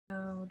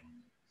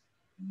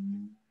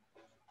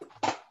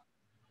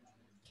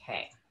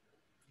Okay,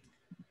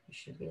 we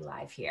should be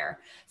live here.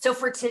 So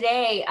for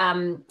today,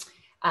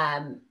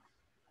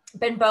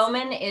 Ben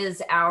Bowman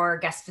is our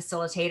guest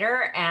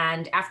facilitator,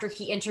 and after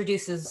he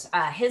introduces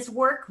his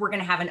work, we're going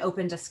to have an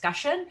open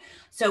discussion.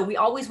 So we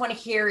always want to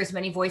hear as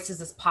many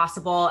voices as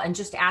possible, and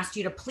just ask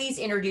you to please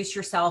introduce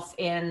yourself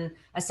in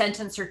a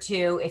sentence or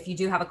two if you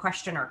do have a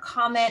question or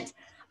comment.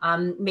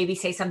 Maybe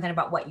say something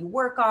about what you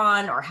work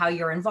on or how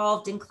you're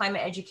involved in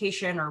climate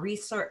education or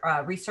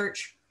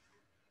research.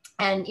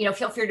 And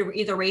feel free to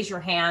either raise your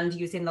hand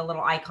using the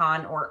little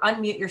icon or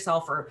unmute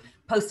yourself or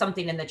post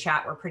something in the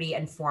chat. We're pretty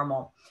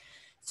informal.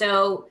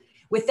 So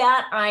with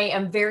that, I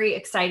am very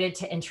excited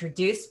to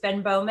introduce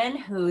Ben Bowman,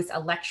 who's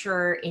a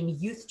lecturer in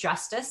youth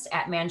justice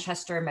at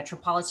Manchester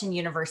Metropolitan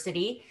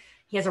University.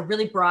 He has a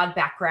really broad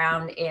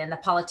background in the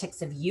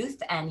politics of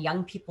youth and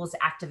young people's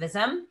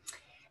activism.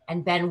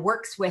 And Ben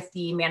works with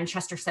the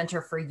Manchester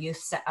Center for Youth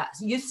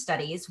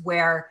Studies,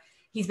 where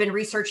he's been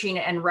researching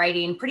and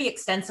writing pretty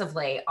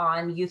extensively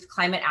on youth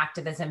climate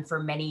activism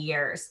for many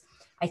years.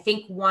 I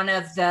think one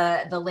of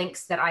the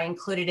links that I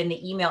included in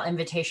the email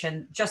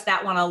invitation, just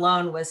that one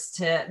alone, was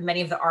to many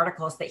of the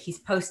articles that he's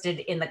posted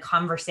in the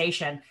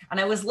conversation. And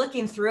I was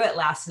looking through it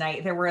last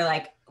night. There were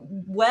like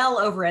well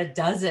over a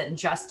dozen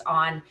just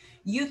on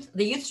the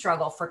youth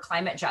struggle for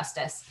climate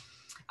justice.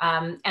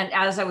 And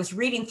as I was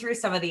reading through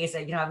some of these,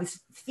 I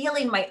was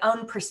feeling my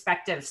own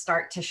perspective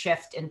start to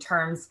shift in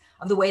terms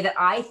of the way that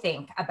I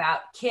think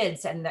about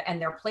kids and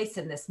their place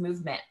in this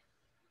movement.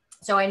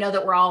 So I know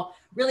that we're all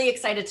really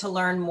excited to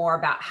learn more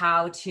about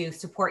how to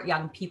support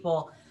young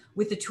people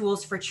with the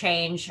tools for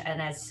change.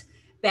 And as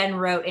Ben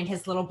wrote in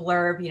his little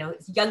blurb,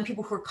 young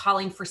people who are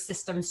calling for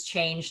systems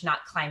change,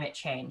 not climate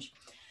change.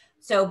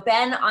 So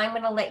Ben, I'm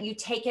going to let you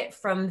take it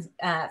from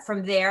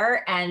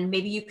there, and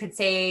maybe you could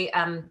say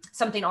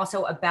something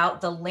also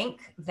about the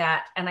link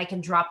and I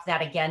can drop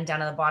that again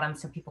down at the bottom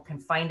so people can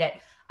find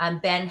it.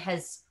 Ben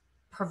has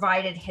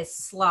provided his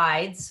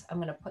slides. I'm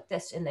going to put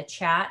this in the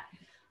chat.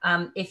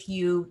 If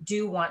you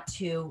do want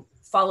to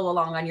follow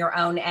along on your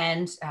own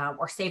end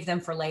or save them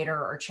for later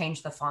or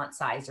change the font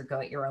size or go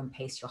at your own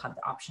pace, you'll have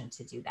the option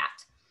to do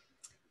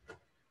that.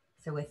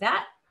 So with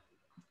that,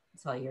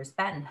 it's all yours,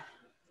 Ben.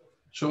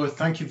 Sure,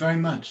 thank you very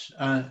much.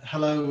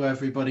 Hello,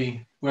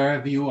 everybody,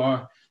 wherever you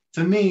are.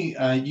 For me,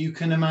 you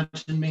can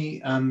imagine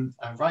me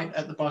right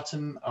at the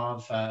bottom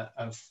of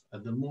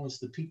the moors.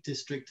 The Peak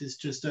District is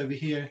just over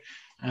here,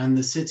 and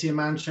the city of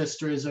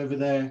Manchester is over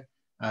there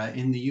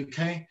in the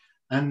UK.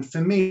 And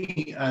for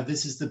me,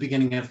 this is the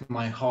beginning of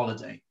my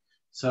holiday.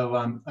 So,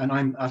 and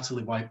I'm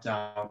utterly wiped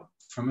out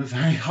from a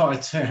very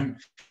hard term.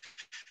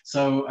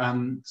 So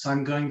I'm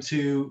going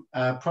to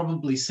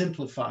probably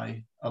simplify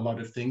a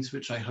lot of things,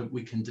 which I hope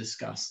we can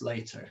discuss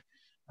later.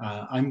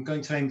 I'm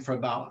going to aim for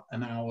about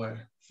an hour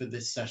for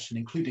this session,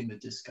 including the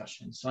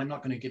discussion. So I'm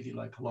not going to give you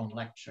like a long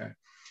lecture.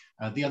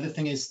 The other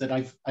thing is that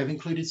I've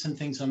included some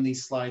things on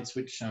these slides,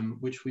 which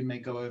we may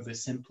go over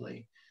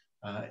simply.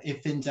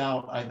 If in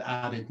doubt, I've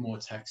added more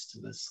text to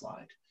this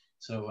slide.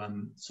 So,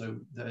 so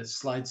the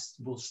slides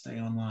will stay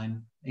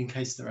online in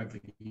case they're ever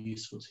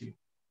useful to you.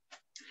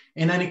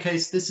 In any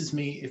case, this is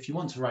me. If you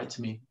want to write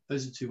to me,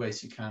 those are two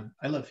ways you can.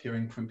 I love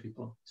hearing from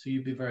people, so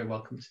you'd be very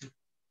welcome to.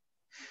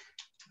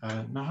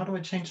 Now, how do I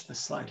change this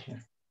slide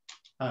here?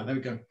 There we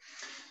go.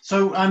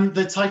 So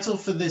the title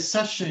for this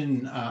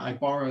session, I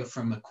borrow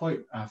from a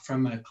quote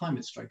from a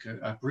climate striker,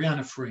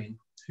 Brianna Farine,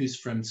 who's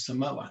from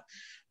Samoa.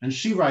 And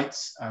she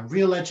writes,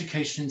 real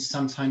education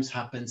sometimes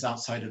happens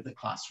outside of the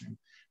classroom.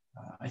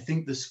 I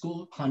think the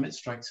school climate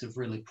strikes have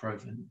really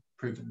proven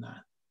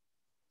that.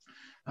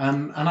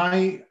 And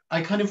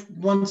I kind of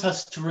want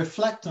us to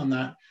reflect on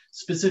that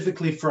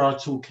specifically for our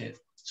toolkit.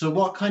 So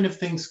what kind of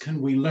things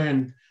can we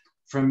learn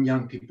from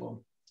young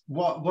people?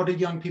 What are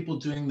young people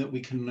doing that we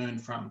can learn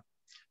from?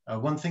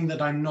 One thing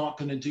that I'm not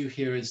going to do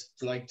here is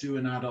like do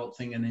an adult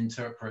thing and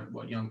interpret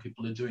what young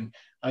people are doing.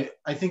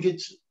 I think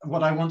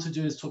what I want to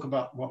do is talk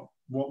about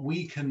what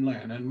we can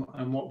learn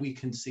and what we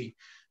can see,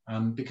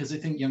 because I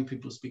think young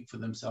people speak for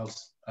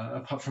themselves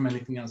apart from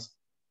anything else.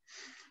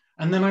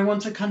 And then I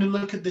want to kind of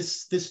look at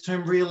this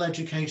term real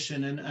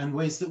education and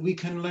ways that we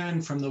can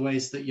learn from the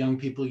ways that young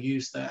people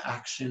use their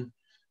action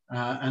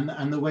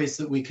and the ways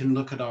that we can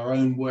look at our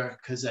own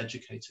work as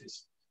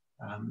educators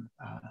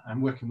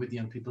and working with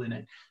young people in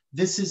it.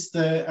 This is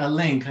a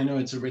link. I know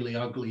it's a really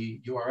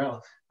ugly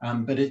URL,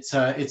 but it's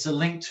a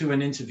link to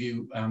an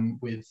interview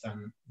with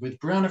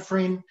Brianna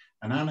Farine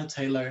and Anna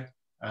Taylor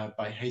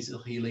by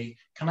Hazel Healy.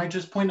 Can I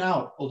just point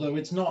out, although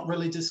it's not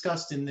really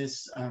discussed in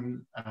this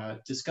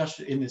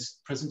discussion, in this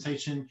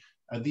presentation,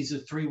 these are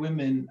three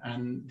women,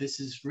 and this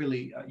is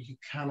really, you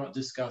cannot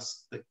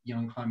discuss the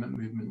young climate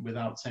movement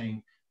without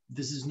saying,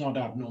 this is not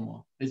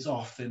abnormal. It's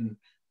often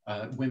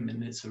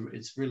women,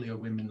 it's really a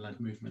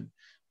women-led movement.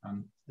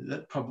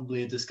 That's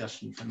probably a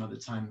discussion for another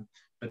time,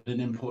 but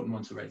an important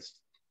one to raise.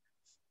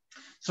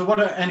 So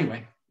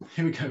anyway,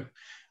 here we go.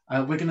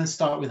 We're gonna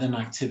start with an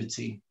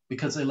activity.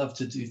 because I love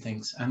to do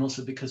things, and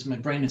also because my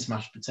brain is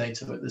mashed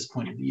potato at this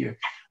point of the year.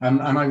 And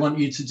I want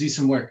you to do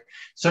some work.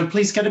 So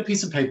please get a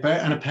piece of paper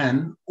and a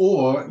pen,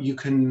 or you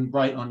can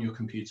write on your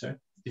computer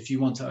if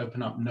you want to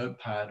open up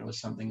Notepad or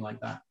something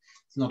like that.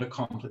 It's not a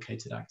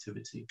complicated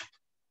activity.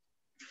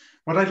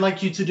 What I'd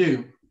like you to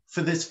do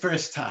for this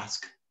first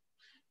task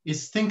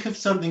is think of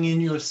something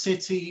in your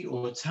city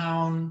or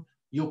town,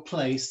 your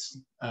place,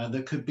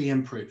 that could be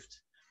improved.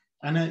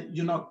 And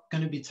you're not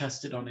going to be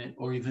tested on it,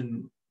 or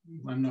even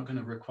I'm not going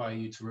to require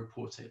you to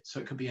report it. So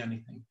it could be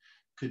anything.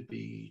 Could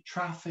be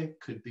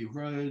traffic, could be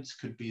roads,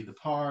 could be the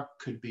park,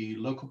 could be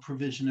local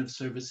provision of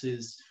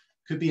services,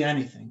 could be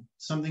anything,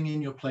 something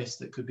in your place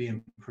that could be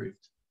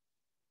improved.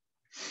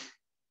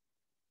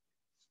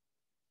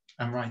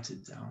 And write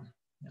it down.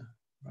 Yeah,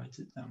 write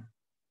it down.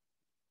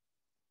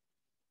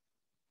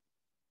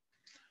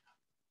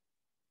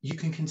 You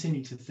can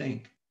continue to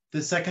think.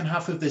 The second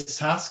half of this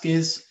task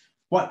is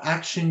what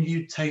action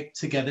you take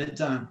to get it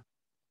done.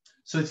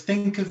 So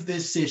think of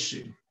this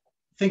issue.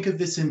 Think of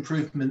this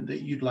improvement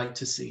that you'd like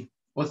to see,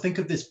 or think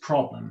of this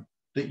problem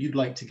that you'd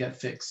like to get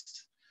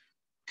fixed.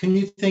 Can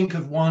you think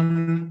of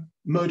one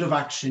mode of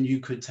action you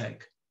could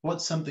take?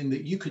 What's something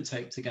that you could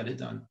take to get it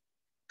done?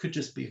 Could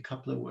just be a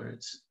couple of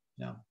words.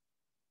 Yeah.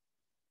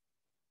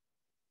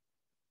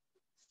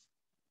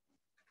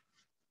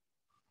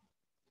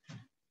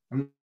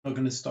 I'm not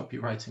going to stop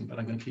you writing, but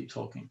I'm going to keep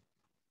talking.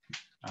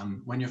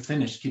 When you're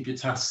finished, keep your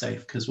task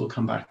safe, because we'll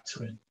come back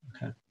to it.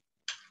 Okay.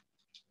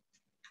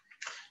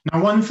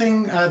 Now, one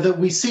thing that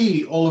we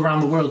see all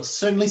around the world,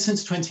 certainly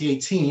since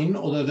 2018,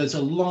 although there's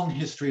a long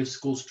history of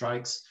school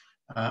strikes.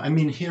 I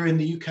mean, here in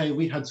the UK,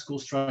 we had school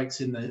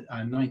strikes in the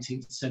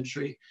 19th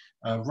century,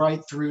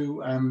 right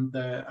through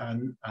the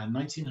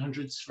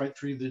 1900s, right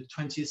through the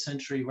 20th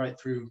century, right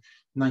through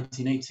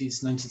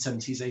 1980s,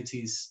 1970s,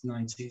 80s,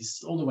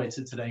 90s, all the way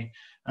to today.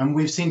 And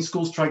we've seen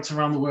school strikes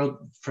around the world,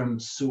 from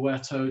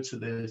Soweto to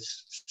the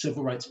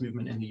civil rights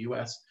movement in the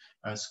US.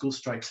 School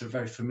strikes are a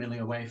very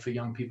familiar way for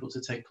young people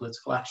to take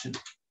political action.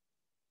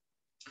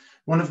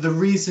 One of the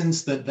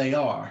reasons that they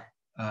are,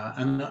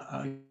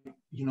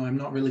 you know, I'm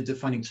not really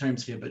defining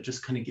terms here, but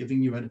just kind of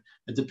giving you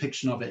a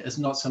depiction of it as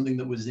not something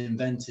that was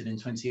invented in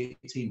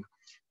 2018.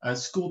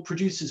 School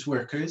produces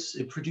workers,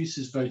 it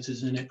produces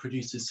voters, and it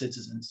produces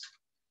citizens.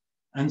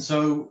 And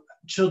so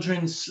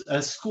children's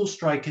school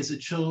strike is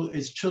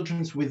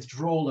children's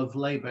withdrawal of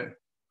labor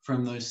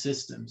from those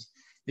systems.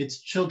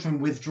 It's children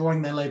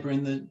withdrawing their labor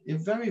in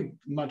very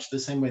much the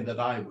same way that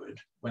I would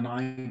when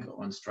I go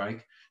on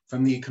strike,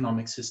 from the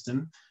economic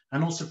system,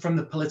 and also from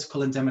the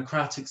political and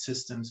democratic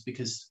systems,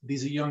 because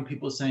these are young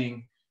people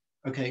saying,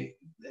 okay,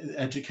 the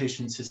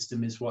education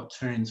system is what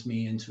turns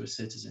me into a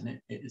citizen.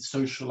 It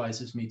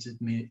socializes me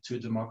to a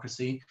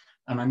democracy,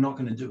 and I'm not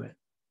going to do it.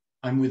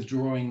 I'm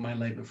withdrawing my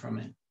labor from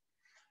it.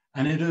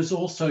 And it is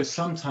also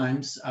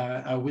sometimes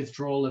a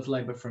withdrawal of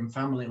labor from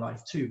family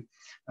life too.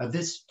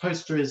 This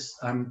poster is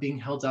being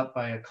held up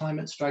by a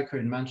climate striker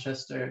in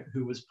Manchester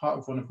who was part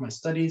of one of my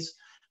studies.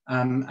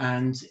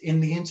 And in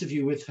the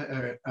interview with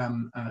her,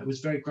 I was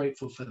very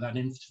grateful for that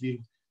interview.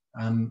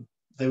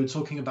 They were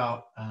talking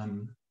about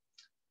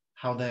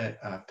how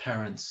their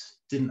parents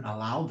didn't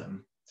allow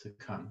them to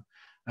come.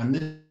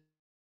 And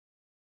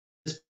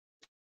this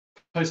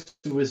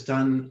poster was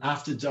done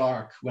after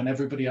dark when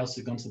everybody else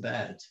had gone to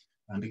bed.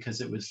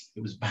 Because it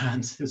was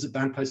banned. It was a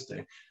banned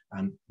poster,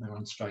 and they were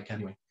on strike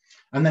anyway.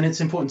 And then it's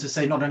important to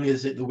say, not only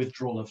is it the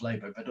withdrawal of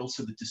labor, but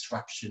also the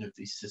disruption of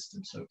these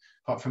systems. So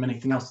apart from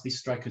anything else, these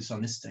strikers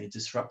on this day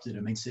disrupted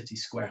a main city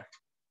square.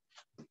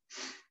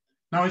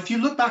 Now, if you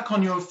look back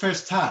on your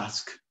first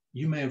task,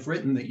 you may have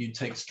written that you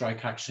take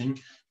strike action,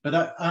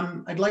 but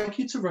I'd like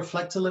you to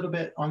reflect a little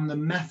bit on the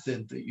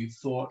method that you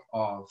thought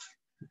of.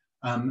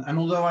 And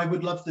although I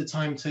would love the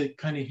time to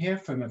kind of hear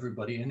from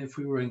everybody, and if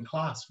we were in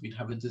class, we'd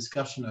have a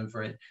discussion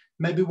over it.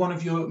 Maybe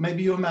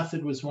your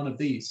method was one of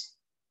these.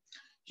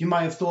 You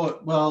might have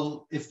thought,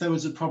 well, if there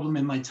was a problem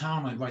in my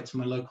town, I'd write to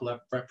my local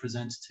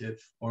representative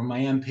or my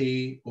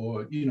MP,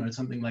 or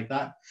something like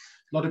that.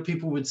 A lot of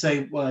people would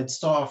say, well, I'd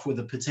start off with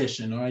a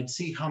petition, or I'd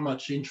see how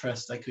much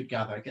interest I could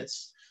gather, get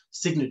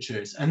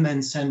signatures, and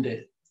then send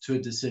it to a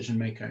decision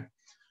maker.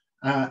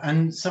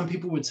 And some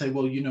people would say,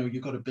 well,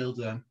 you've got to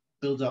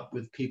build up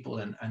with people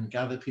and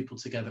gather people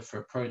together for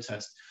a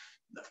protest.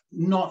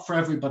 Not for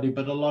everybody,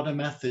 but a lot of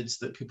methods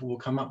that people will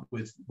come up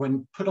with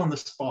when put on the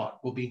spot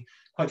will be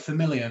quite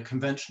familiar,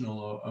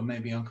 conventional or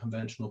maybe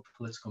unconventional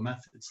political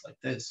methods like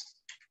this.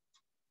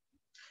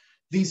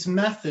 These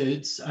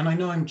methods, and I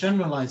know I'm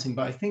generalizing,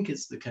 but I think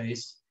it's the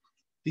case,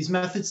 these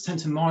methods tend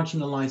to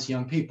marginalize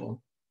young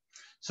people.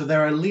 So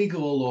there are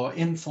legal or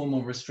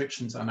informal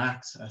restrictions on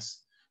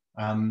access.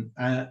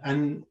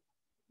 And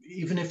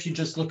even if you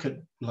just look at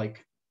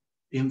like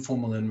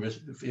informal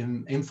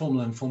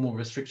and formal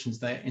restrictions,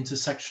 they're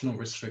intersectional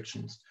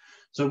restrictions.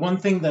 So one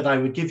thing that I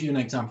would give you an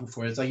example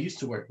for is I used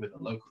to work with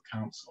a local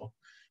council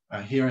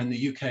here in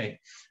the UK.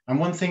 And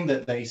one thing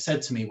that they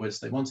said to me was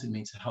they wanted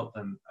me to help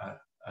them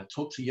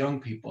talk to young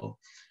people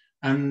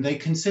And they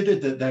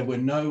considered that there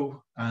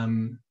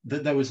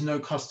was no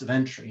cost of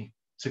entry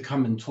to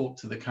come and talk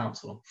to the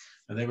council.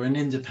 They were an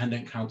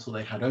independent council.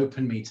 They had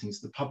open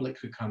meetings. The public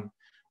could come.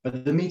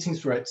 But the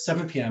meetings were at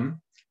 7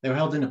 p.m. They were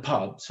held in a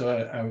pub,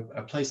 so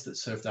a place that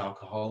served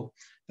alcohol.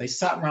 They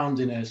sat around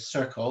in a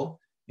circle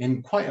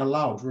in quite a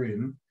loud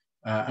room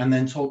and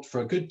then talked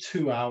for a good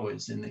 2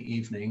 hours in the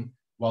evening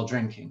while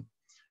drinking.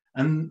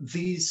 And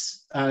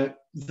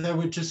there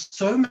were just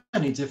so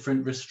many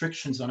different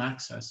restrictions on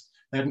access.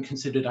 They hadn't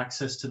considered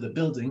access to the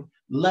building,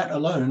 let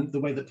alone the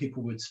way that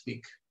people would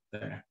speak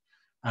there.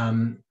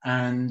 And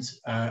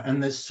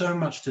there's so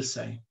much to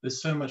say.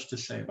 There's so much to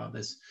say about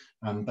this,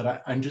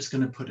 but I'm just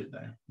going to put it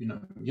there. You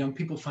know, young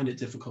people find it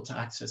difficult to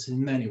access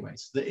in many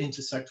ways that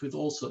intersect with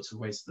all sorts of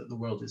ways that the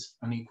world is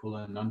unequal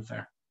and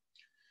unfair.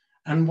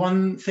 And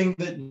one thing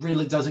that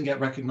really doesn't get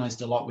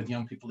recognized a lot with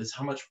young people is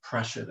how much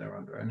pressure they're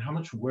under and how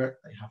much work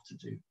they have to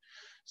do.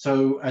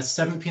 So a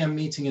 7 p.m.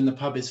 meeting in the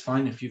pub is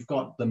fine if you've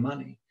got the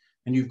money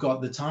and you've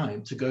got the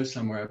time to go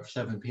somewhere at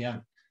 7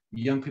 p.m.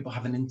 Young people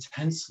have an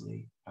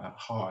intensely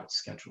hard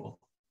schedule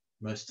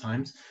most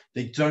times.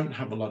 They don't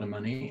have a lot of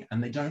money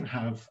and they don't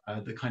have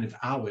the kind of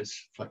hours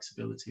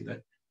flexibility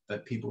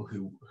that people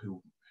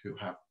who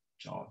have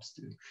jobs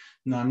do.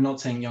 Now, I'm not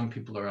saying young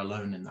people are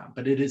alone in that,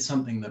 but it is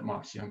something that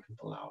marks young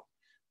people out.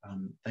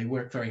 They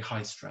work very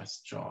high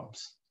stress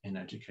jobs in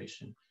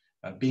education.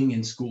 Being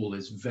in school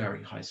is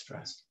very high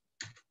stress.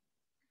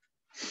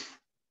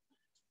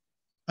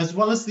 As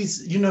well as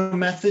these, you know,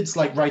 methods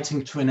like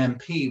writing to an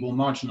MP will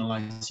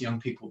marginalize young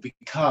people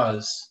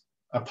because,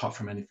 apart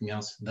from anything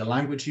else, the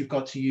language you've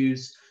got to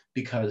use,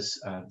 because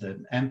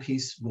the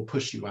MPs will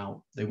push you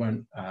out, they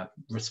won't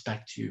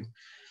respect you.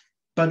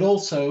 But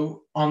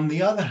also, on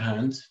the other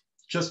hand,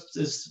 just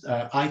as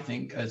I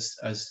think as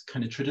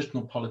kind of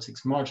traditional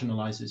politics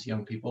marginalizes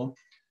young people,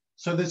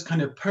 so there's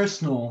kind of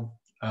personal,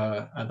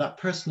 that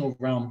personal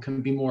realm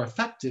can be more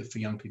effective for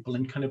young people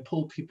and kind of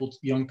pull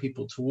young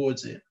people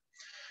towards it.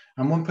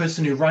 And one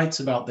person who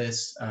writes about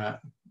this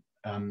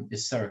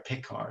is Sarah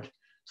Pickard,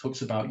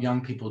 talks about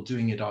young people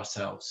doing it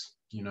ourselves,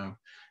 you know,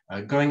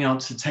 going out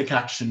to take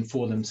action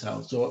for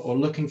themselves or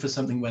looking for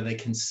something where they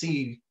can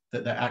see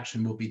that their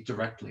action will be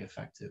directly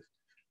effective,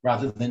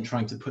 rather than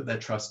trying to put their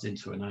trust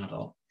into an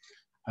adult.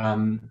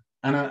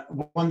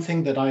 One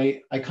thing that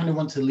I kind of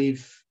want to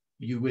leave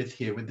you with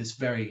here with this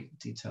very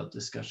detailed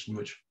discussion,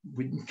 which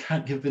we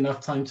can't give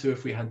enough time to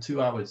if we had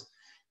 2 hours,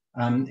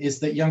 is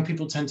that young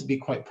people tend to be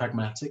quite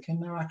pragmatic in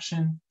their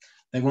action.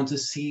 They want to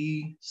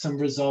see some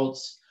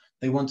results.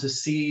 They want to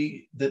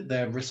see that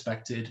they're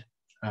respected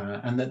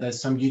and that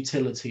there's some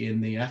utility in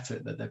the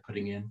effort that they're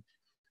putting in.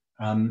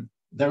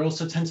 They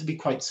also tend to be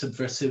quite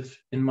subversive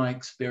in my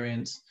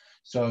experience.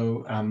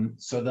 So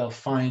they'll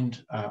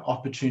find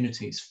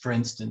opportunities, for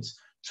instance,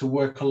 to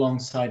work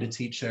alongside a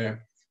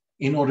teacher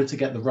in order to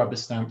get the rubber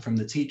stamp from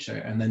the teacher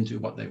and then do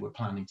what they were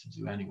planning to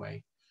do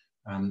anyway.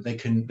 They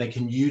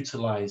can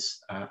utilize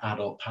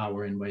adult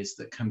power in ways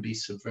that can be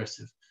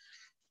subversive.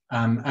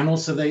 And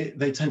also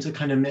they tend to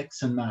kind of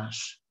mix and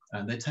mash.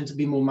 They tend to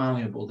be more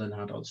malleable than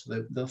adults.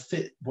 They'll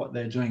fit what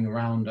they're doing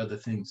around other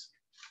things.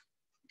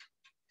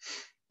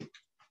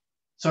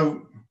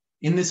 So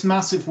in this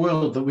massive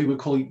world that we would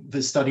call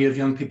the study of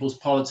young people's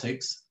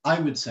politics, I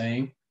would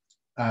say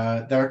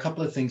there are a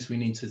couple of things we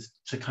need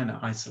to kind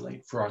of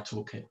isolate for our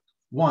toolkit.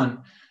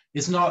 One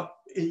is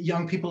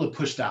young people are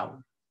pushed out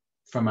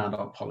from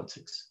adult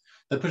politics.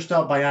 They're pushed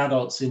out by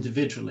adults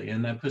individually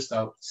and they're pushed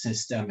out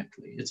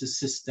systemically. It's a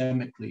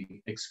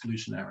systemically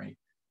exclusionary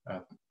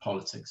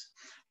politics.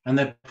 And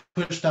they're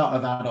pushed out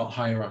of adult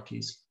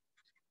hierarchies.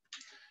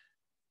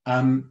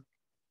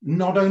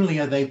 Not only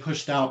are they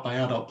pushed out by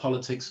adult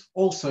politics,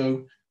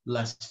 also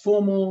less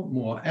formal,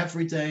 more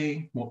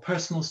everyday, more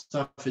personal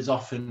stuff is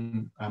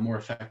often more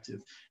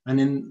effective. And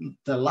in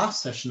the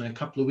last session, a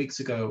couple of weeks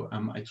ago,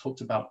 I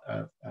talked about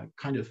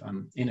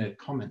in a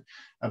comment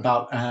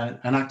about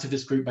an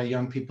activist group by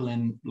young people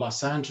in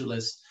Los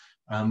Angeles,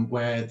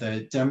 where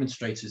the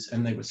demonstrators,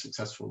 and they were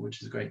successful,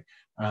 which is great,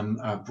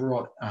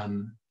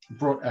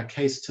 brought a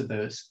case to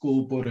the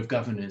school board of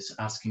governors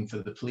asking for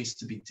the police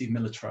to be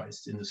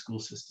demilitarized in the school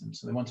system.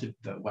 So they wanted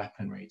the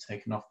weaponry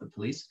taken off the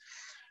police.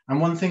 And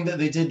one thing that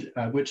they did,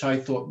 which I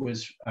thought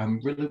was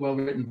really well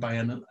written by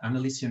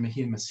Analicia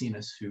Mejia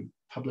Macinas, who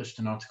published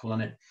an article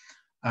on it,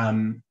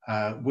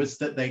 was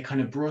that they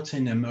kind of brought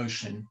in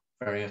emotion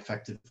very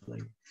effectively.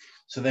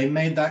 So they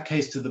made that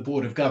case to the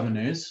board of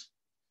governors,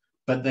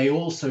 but they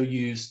also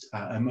used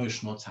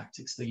emotional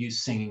tactics. They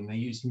used singing, they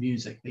used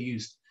music, they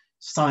used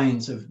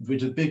signs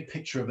with a big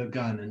picture of a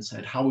gun and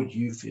said, how would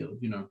you feel?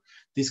 You know,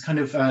 these kind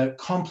of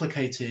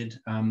complicated,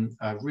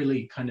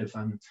 really kind of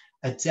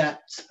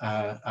adept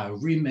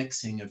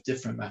remixing of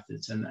different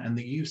methods, and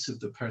the use of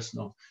the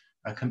personal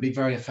can be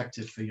very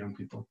effective for young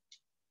people.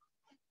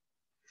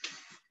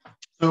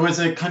 So as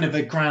a kind of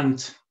a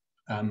grand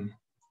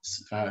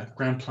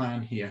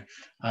plan here,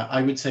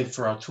 I would say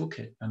for our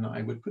toolkit, and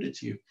I would put it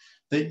to you,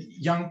 that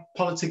young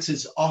politics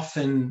is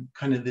often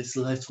kind of this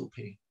little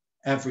p,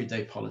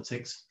 everyday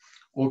politics,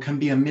 or can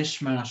be a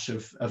mishmash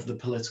of the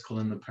political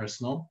and the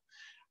personal.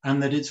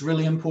 And that it's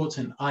really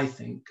important, I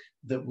think,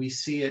 that we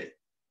see it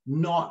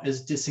not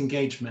as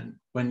disengagement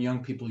when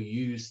young people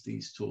use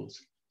these tools.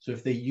 So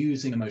if they're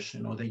using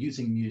emotion or they're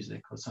using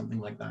music or something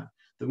like that,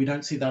 that we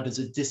don't see that as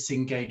a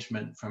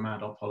disengagement from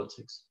adult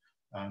politics,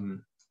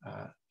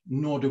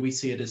 nor do we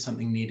see it as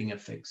something needing a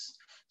fix.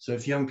 So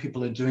if young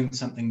people are doing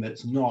something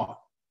that's not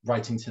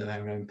writing to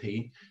their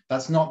MP,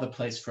 that's not the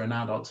place for an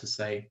adult to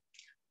say,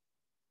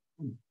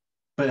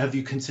 but have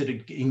you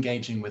considered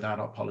engaging with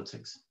adult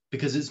politics?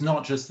 Because it's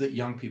not just that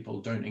young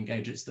people don't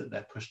engage, it's that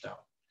they're pushed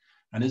out.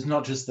 And it's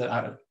not just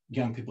that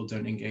young people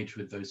don't engage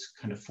with those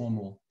kind of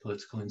formal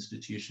political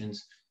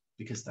institutions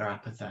because they're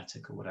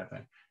apathetic or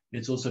whatever.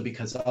 It's also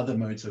because other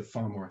modes are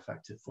far more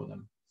effective for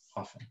them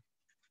often.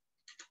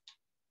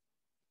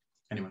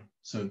 Anyway,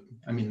 so,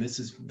 I mean,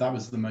 that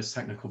was the most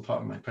technical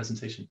part of my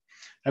presentation.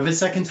 I have a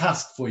second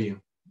task for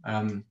you,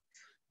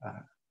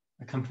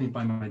 accompanied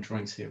by my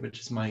drawings here, which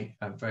is my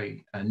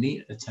very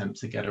neat attempt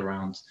to get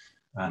around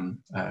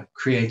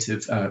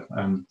creative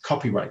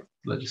copyright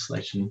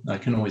legislation. I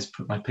can always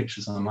put my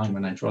pictures online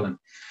when I draw them.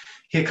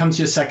 Here comes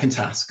your second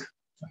task,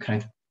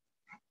 okay?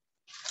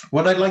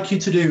 What I'd like you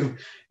to do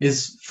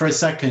is, for a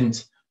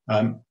second,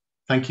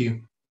 thank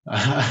you,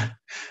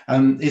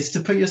 is to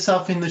put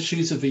yourself in the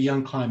shoes of a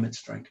young climate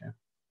striker,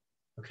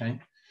 okay?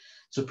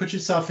 So put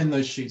yourself in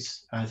those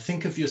shoes.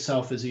 Think of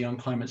yourself as a young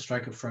climate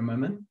striker for a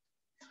moment.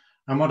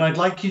 And what I'd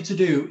like you to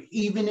do,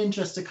 even in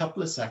just a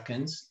couple of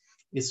seconds,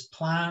 is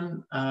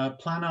plan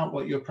out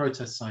what your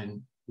protest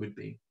sign would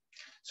be.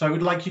 So I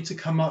would like you to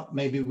come up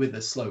maybe with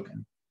a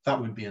slogan. That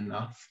would be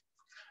enough.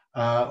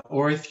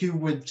 Or if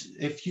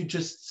you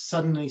just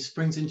suddenly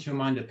springs into your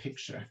mind a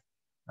picture,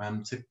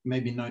 to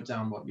maybe note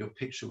down what your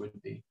picture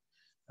would be.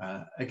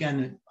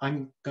 Again,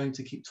 I'm going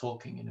to keep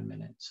talking in a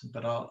minute,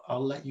 but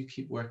I'll let you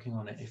keep working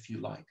on it if you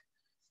like.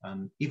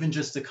 Even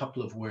just a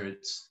couple of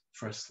words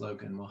for a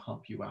slogan will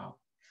help you out.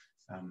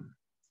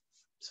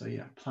 So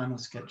yeah, plan or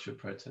sketch your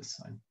protest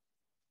sign.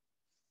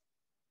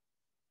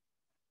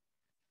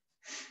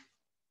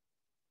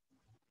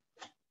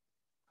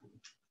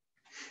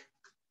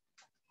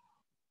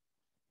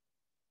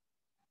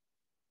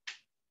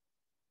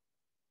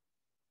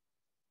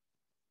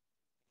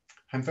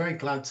 I'm very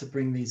glad to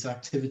bring these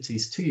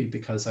activities to you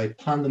because I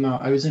planned them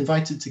out. I was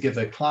invited to give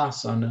a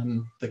class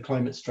on the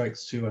climate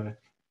strikes to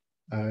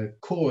a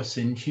course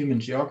in human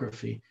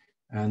geography,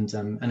 and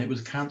it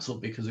was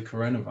cancelled because of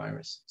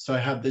coronavirus. So I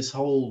had this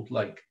whole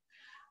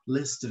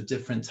list of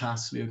different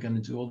tasks. We were going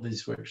to do all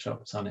these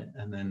workshops on it,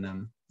 and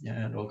then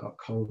yeah, it all got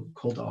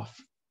called off.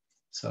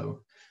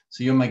 So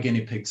you're my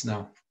guinea pigs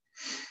now.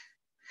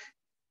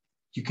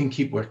 You can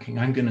keep working.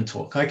 I'm going to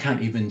talk. I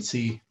can't even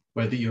see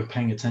whether you're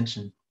paying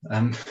attention.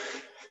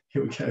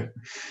 Here we go.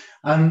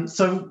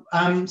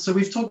 So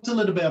we've talked a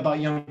little bit about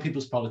young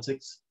people's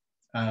politics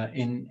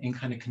in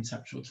kind of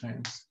conceptual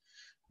terms.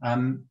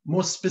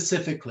 More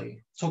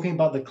specifically, talking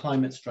about the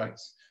climate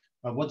strikes,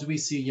 what do we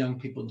see young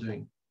people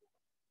doing?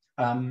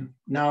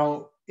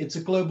 Now, it's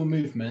a global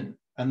movement,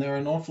 and there are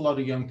an awful lot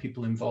of young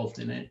people involved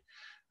in it.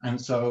 And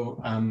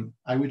so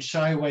I would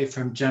shy away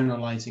from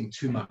generalizing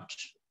too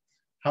much.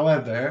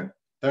 However,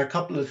 there are a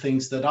couple of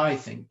things that I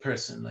think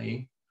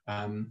personally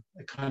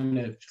kind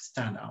of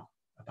stand out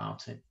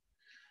about it.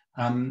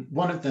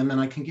 One of them, and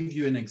I can give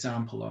you an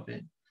example of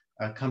it,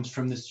 comes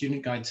from the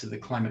Student Guide to the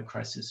Climate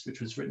Crisis,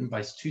 which was written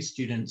by 2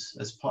 students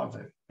as part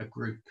of a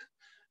group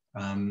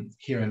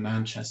here in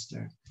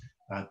Manchester.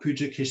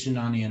 Pooja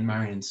Kishanani and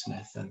Marion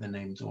Smith are the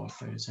named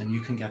authors, and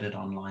you can get it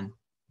online.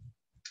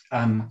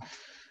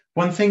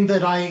 One thing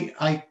that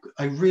I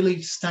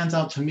really stands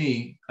out to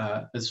me,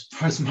 as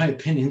far as my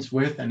opinion's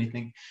worth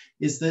anything,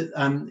 is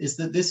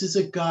that this is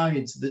a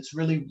guide that's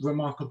really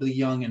remarkably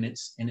young in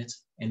its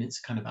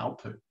kind of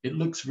output. It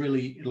looks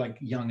really like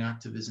young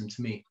activism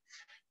to me,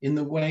 in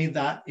the way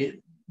that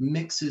it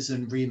mixes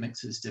and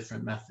remixes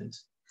different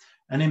methods,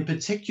 and in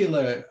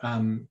particular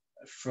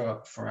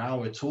for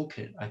our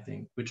toolkit, I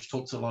think, which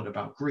talks a lot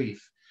about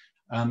grief,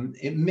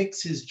 it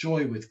mixes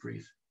joy with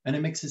grief, and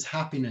it mixes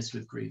happiness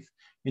with grief,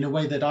 in a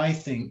way that I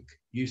think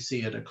you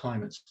see at a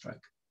climate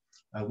strike.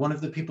 One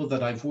of the people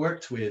that I've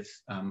worked with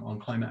on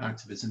climate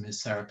activism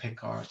is Sarah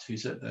Pickard,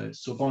 who's at the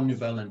Sorbonne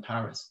Nouvelle in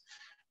Paris.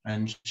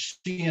 And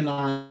she and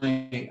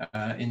I,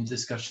 in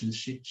discussions,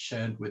 she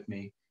shared with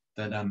me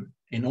that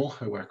in all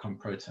her work on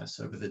protests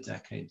over the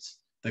decades,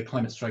 the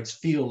climate strikes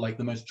feel like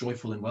the most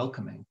joyful and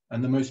welcoming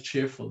and the most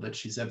cheerful that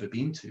she's ever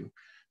been to.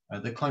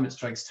 The climate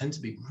strikes tend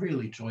to be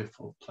really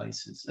joyful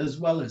places, as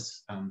well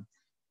as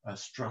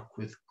struck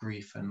with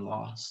grief and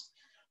loss.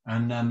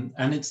 And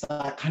it's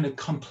that kind of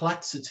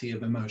complexity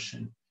of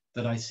emotion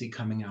that I see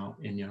coming out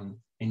in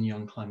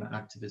young climate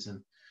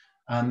activism.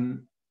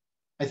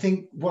 I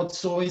think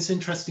what's always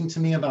interesting to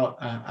me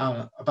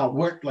about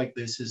work like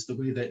this is the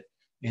way that,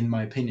 in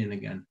my opinion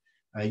again,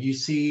 you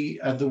see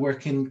the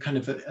work in kind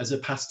of as a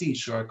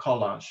pastiche or a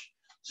collage.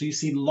 So you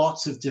see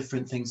lots of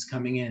different things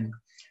coming in.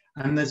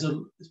 And there's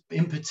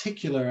in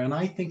particular, and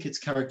I think it's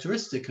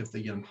characteristic of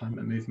the Young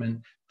Climate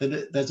Movement,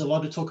 that there's a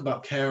lot of talk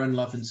about care and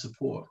love and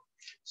support.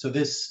 So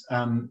this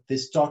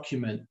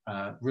document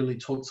really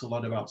talks a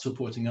lot about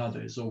supporting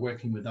others or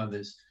working with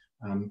others,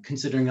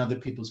 considering other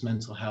people's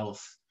mental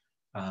health,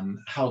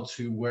 how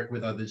to work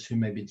with others who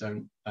maybe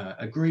don't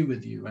agree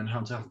with you, and how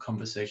to have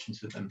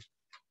conversations with them.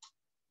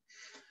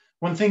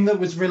 One thing that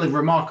was really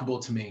remarkable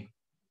to me,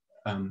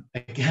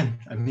 again,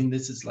 I mean,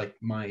 this is like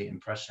my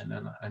impression,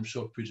 and I'm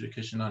sure Pooja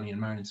Krishnani and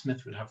Marion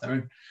Smith would have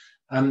their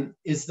own,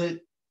 is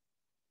that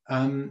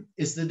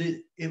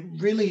it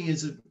really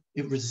is,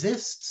 it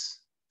resists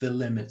the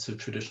limits of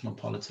traditional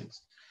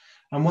politics.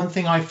 And one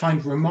thing I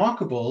find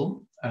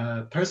remarkable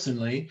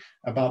personally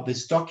about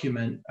this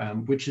document,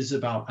 which is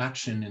about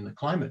action in the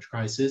climate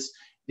crisis,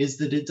 is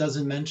that it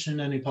doesn't mention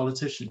any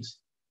politicians,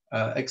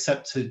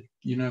 except to,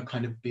 you know,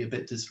 kind of be a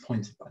bit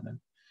disappointed by them.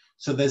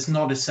 So there's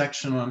not a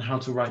section on how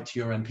to write to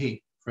your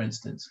MP, for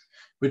instance,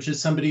 which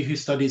is somebody who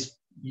studies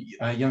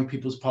young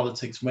people's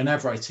politics.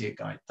 Whenever I see a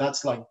guide,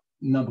 that's like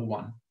number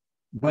one.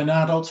 When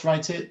adults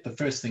write it, the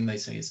first thing they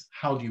say is,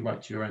 how do you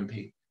write to your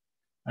MP?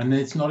 And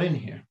it's not in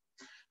here.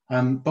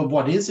 But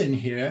what is in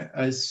here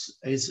is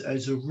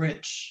a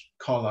rich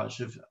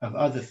collage of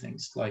other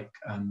things, like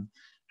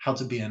how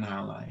to be an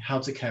ally, how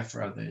to care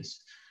for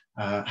others,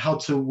 how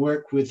to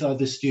work with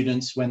other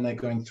students when they're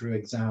going through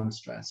exam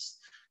stress,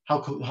 how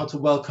to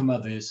welcome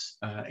others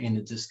in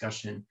a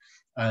discussion.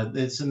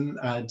 There's some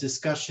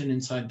discussion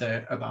inside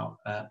there about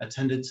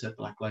attendance at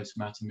Black Lives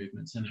Matter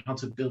movements and how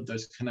to build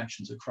those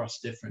connections across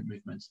different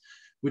movements,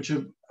 which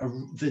are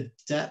the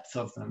depth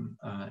of them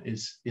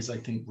is I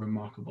think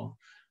remarkable.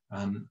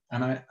 And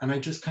I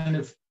just kind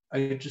of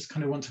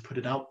want to put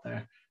it out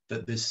there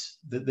that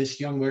this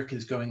young work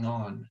is going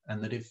on,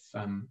 and that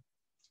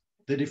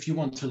if you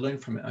want to learn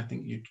from it, I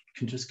think you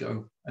can just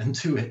go and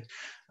do it.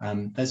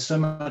 There's so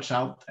much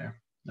out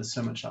there. There's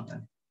so much out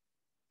there.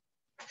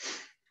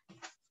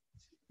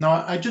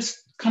 Now, I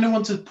just kind of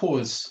want to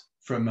pause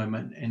for a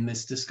moment in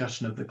this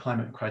discussion of the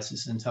climate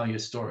crisis and tell you a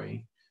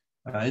story.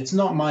 It's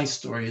not my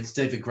story, it's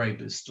David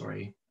Graeber's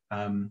story.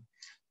 And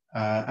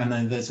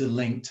then there's a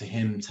link to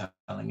him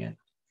telling it.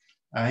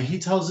 He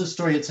tells a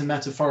story, it's a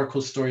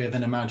metaphorical story of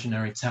an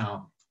imaginary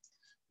town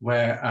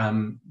where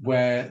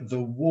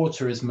the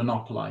water is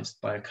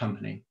monopolized by a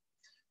company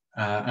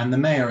and the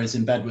mayor is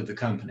in bed with the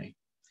company.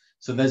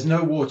 So there's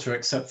no water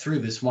except through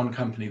this one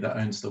company that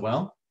owns the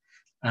well,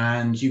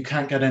 and you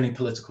can't get any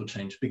political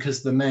change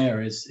because the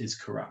mayor is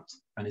corrupt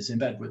and is in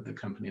bed with the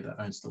company that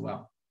owns the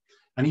well.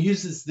 And he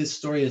uses this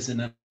story as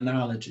an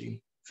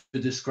analogy for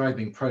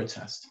describing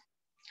protest.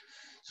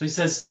 So he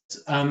says,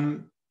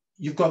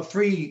 you've got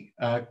three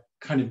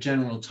kind of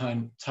general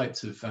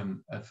types of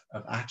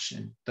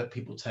action that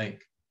people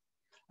take.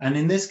 And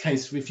in this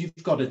case, if you've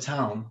got a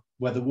town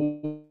where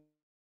the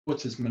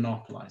water's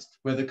monopolized,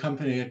 where a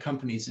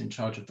company's in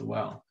charge of the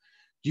well,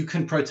 you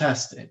can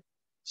protest it.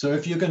 So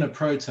if you're going to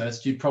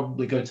protest, you'd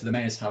probably go to the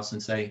mayor's house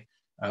and say,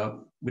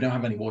 we don't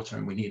have any water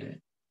and we need it.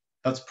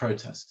 That's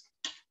protest.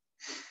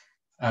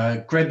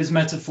 Graeber's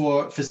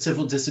metaphor for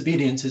civil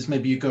disobedience is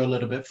maybe you go a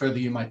little bit further,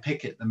 you might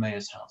picket the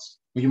mayor's house,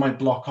 or you might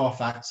block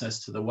off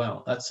access to the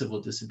well. That's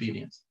civil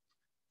disobedience.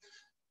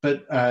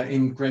 But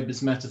in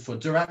Graeber's metaphor,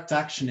 direct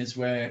action is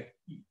where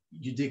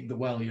you dig the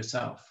well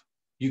yourself.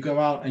 You go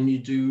out and you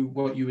do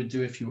what you would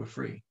do if you were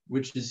free,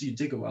 which is you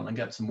dig a well and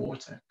get some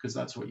water, because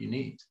that's what you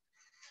need.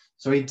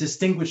 So he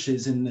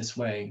distinguishes in this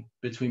way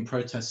between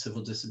protest,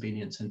 civil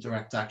disobedience, and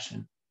direct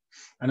action.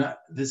 And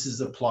this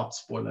is a plot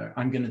spoiler.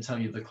 I'm going to tell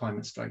you the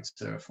climate strikes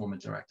are a form of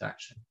direct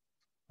action,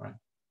 right?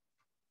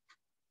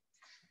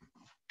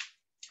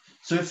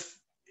 So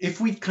if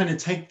we kind of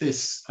take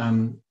this,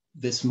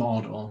 this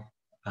model,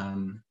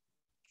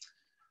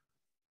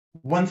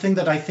 one thing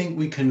that I think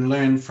we can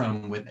learn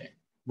from with it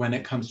when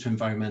it comes to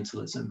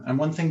environmentalism, and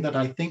one thing that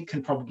I think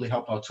can probably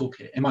help our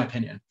toolkit, in my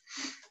opinion,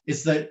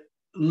 is that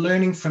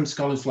learning from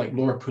scholars like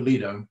Laura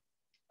Pulido,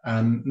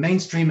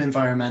 mainstream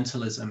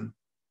environmentalism,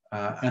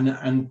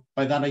 and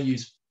by that I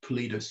use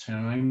Pulido's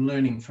term, I'm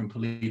learning from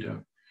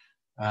Pulido,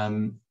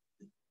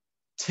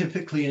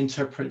 typically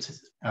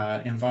interprets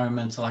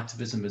environmental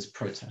activism as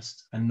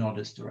protest and not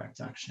as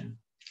direct action.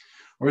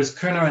 Or as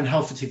Kerner and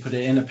Helferty put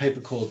it in a paper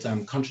called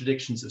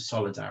Contradictions of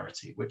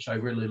Solidarity, which I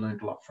really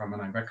learned a lot from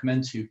and I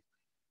recommend to you.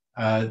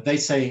 They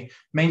say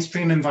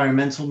mainstream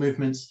environmental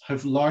movements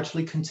have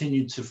largely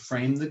continued to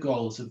frame the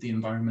goals of the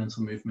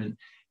environmental movement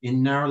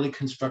in narrowly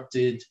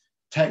constructed,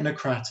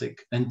 technocratic,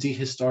 and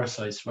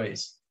dehistoricized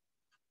ways.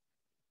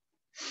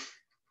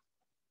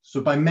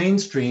 So by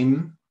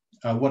mainstream,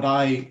 what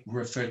I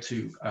refer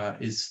to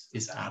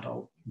is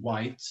adult,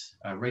 white,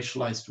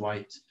 racialized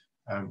white,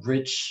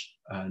 rich,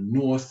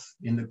 North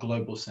in the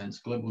global sense,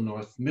 global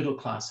North,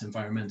 middle-class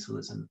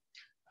environmentalism,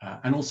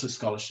 and also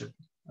scholarship,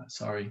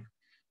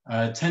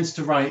 tends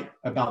to write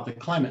about the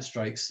climate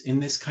strikes in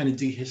this kind of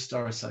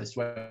dehistoricized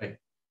way.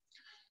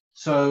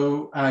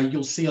 So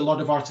you'll see a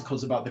lot of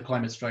articles about the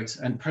climate strikes,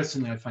 and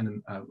personally I find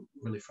them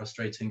really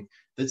frustrating,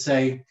 that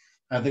say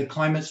the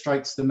climate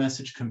strikes, the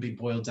message can be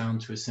boiled down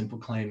to a simple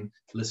claim: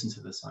 listen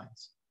to the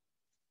science.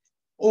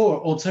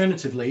 Or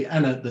alternatively,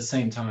 and at the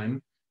same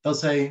time, they'll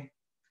say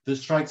the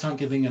strikes aren't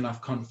giving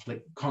enough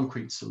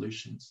concrete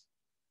solutions.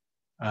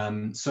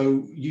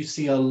 So you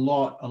see a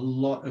lot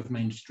of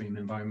mainstream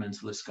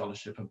environmentalist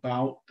scholarship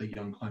about the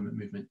young climate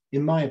movement,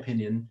 in my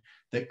opinion,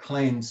 that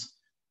claims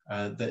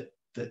that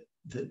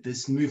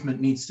this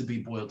movement needs to be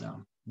boiled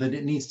down, that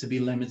it needs to be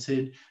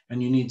limited,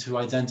 and you need to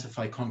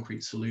identify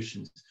concrete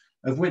solutions,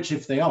 of which,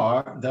 if they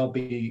are, they'll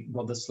be,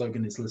 well, the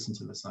slogan is listen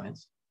to the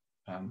science,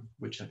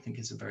 which I think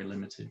is a very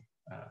limited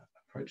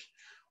approach,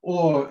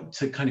 or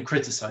to kind of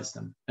criticize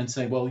them and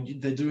say, well,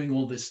 they're doing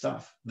all this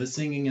stuff, the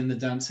singing and the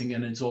dancing,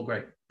 and it's all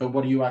great, but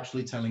what are you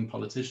actually telling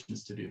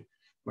politicians to do?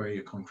 Where are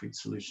your concrete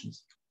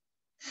solutions?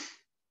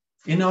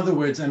 In other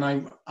words, and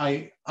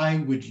I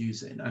would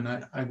use it, and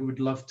I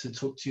would love to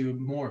talk to you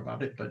more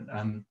about it, but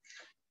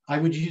I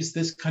would use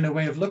this kind of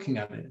way of looking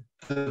at it,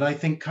 that I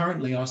think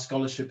currently our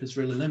scholarship is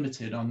really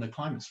limited on the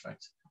climate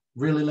strikes,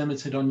 really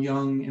limited on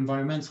young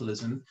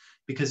environmentalism,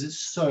 because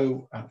it's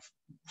so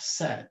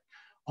set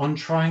on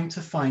trying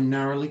to find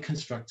narrowly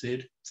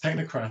constructed,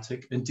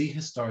 technocratic, and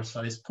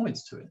dehistoricized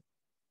points to it.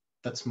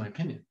 That's my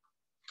opinion.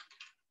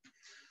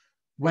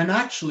 When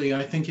actually,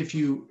 I think if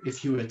you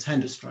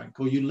attend a strike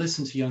or you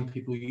listen to young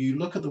people, you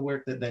look at the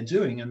work that they're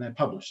doing and they're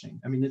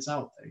publishing. I mean, it's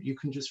out there. You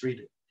can just read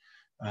it.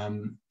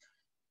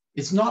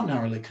 It's not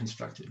narrowly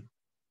constructed.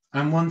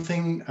 And one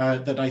thing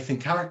that I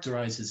think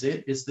characterizes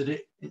it is that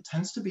it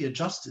tends to be a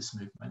justice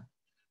movement.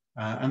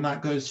 And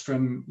that goes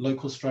from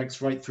local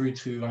strikes right through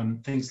to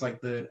things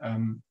like the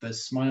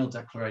SMILE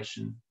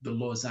Declaration, the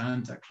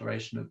Lausanne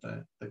Declaration of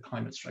the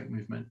climate strike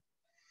movement.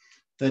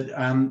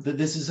 That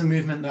this is a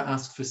movement that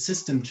asks for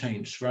system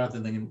change rather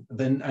than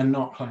and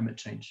not climate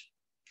change,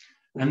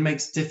 and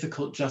makes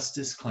difficult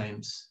justice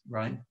claims,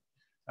 right?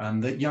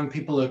 That young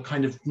people are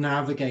kind of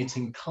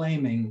navigating,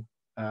 claiming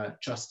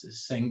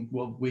justice, saying,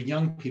 well, we're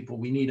young people,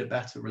 we need a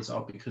better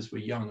result because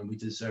we're young and we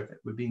deserve it,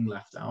 we're being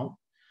left out.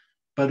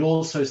 But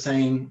also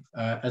saying,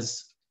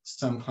 as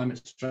some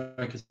climate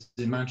strikers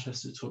in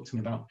Manchester talked to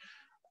me about,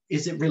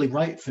 is it really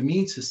right for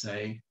me to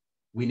say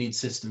we need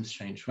systems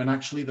change when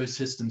actually those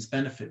systems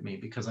benefit me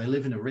because I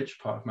live in a rich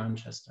part of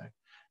Manchester?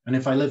 And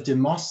if I lived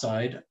in Moss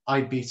Side,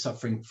 I'd be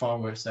suffering far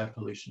worse air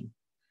pollution.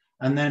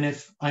 And then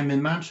if I'm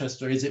in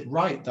Manchester, is it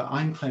right that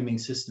I'm claiming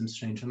systems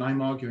change and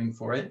I'm arguing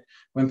for it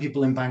when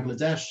people in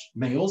Bangladesh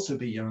may also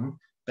be young,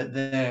 but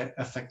they're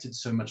affected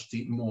so much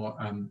more,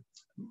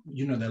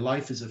 you know, their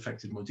life is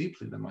affected more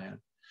deeply than my own.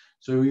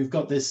 So we've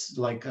got this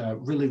like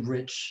really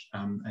rich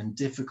and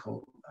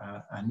difficult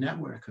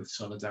network of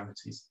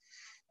solidarities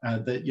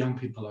that young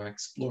people are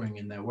exploring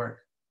in their work.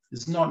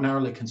 It's not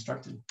narrowly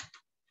constructed.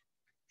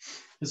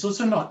 It's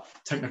also not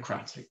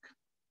technocratic.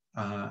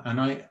 And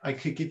I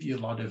could give you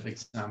a lot of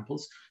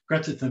examples.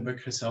 Greta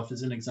Thunberg herself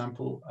is an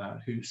example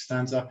who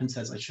stands up and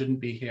says, I shouldn't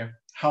be here.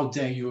 How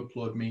dare you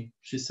applaud me,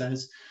 she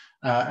says.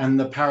 And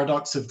the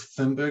paradox of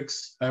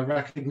Thunberg's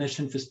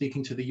recognition for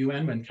speaking to the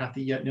UN when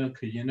Kathy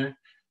Yetno-Kuyiner,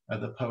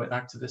 the poet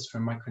activist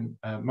from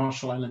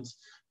Marshall Islands,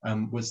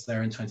 was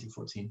there in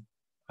 2014.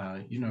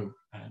 You know,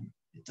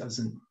 it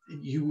doesn't,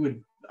 you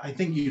would, I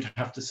think you'd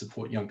have to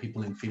support young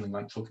people in feeling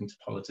like talking to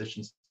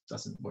politicians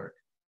doesn't work.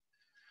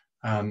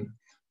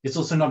 It's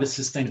also not a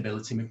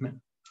sustainability movement.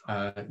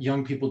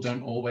 Young people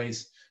don't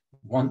always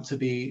want to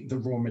be the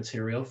raw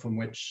material from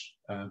which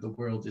the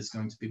world is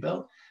going to be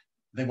built.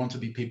 They want to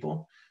be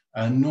people,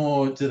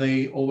 nor do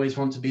they always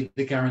want to be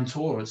the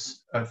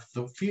guarantors of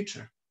the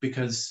future,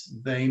 because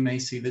they may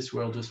see this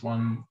world as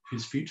one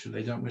whose future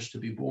they don't wish to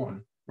be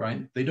born,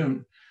 right?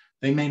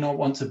 They may not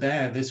want to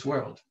bear this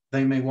world.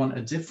 They may want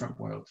a different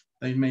world.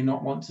 They may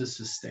not want to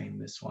sustain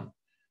this one,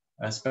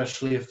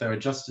 especially if they're a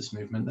justice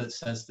movement that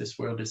says this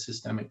world is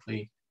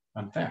systemically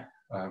unfair,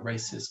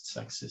 racist,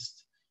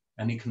 sexist,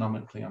 and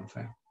economically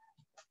unfair.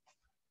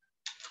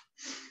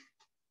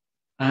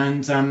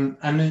 And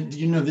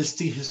you know, this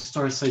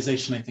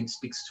dehistoricization, I think,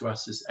 speaks to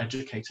us as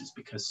educators,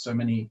 because so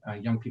many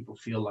young people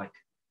feel like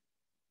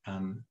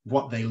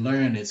what they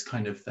learn is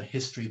kind of the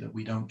history that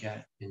we don't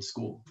get in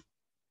school.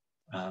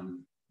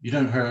 You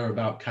don't hear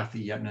about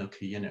Kathy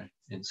Yetno-Kuyiner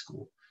in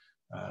school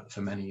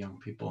for many young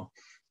people.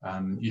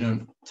 You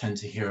don't tend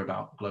to hear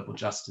about global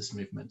justice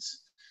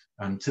movements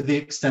to the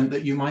extent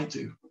that you might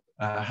do,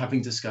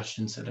 having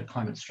discussions at a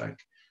climate strike.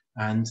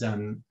 And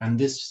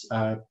this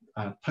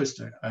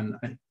poster, and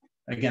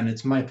again,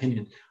 it's my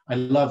opinion, I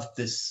love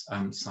this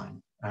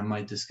sign and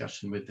my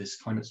discussion with this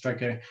climate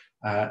striker.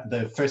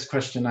 The first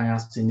question I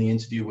asked in the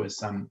interview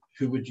was,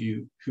 who would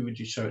you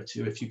show it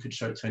to? If you could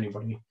show it to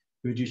anybody,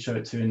 who would you show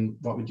it to, and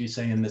what would you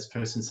say? And this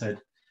person said,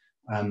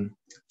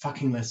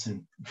 fucking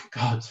listen,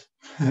 God.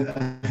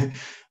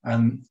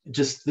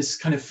 Just this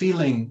kind of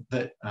feeling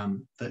that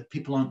that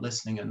people aren't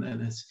listening, and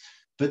it's,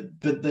 but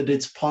that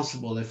it's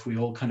possible if we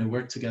all kind of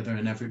work together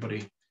and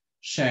everybody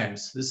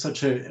shares. There's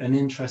such an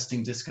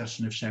interesting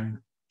discussion of sharing.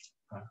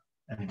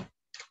 Anyway,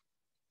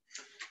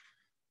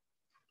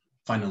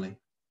 finally,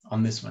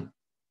 on this one,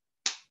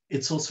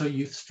 it's also a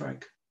youth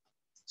strike.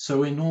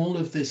 So in all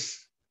of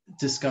this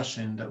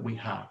discussion that we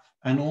have,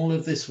 and all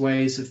of this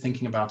ways of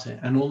thinking about it,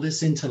 and all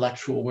this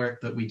intellectual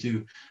work that we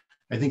do,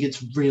 I think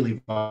it's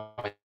really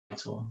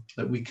vital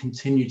that we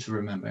continue to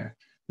remember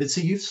it's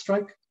a youth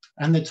strike,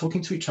 and they're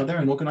talking to each other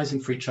and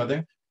organizing for each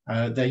other.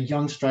 They're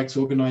young strikes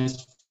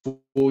organized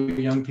for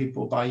young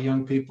people by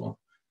young people.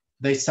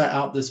 They set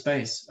out the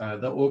space.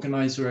 The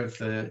organizer of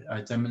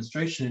the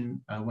demonstration,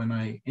 when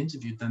I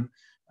interviewed them,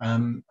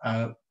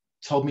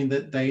 told me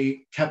that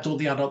they kept all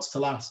the adults to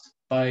last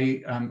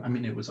by, I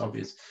mean, it was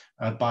obvious,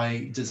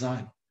 by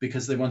design,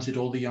 because they wanted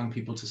all the young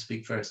people to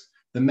speak first.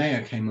 The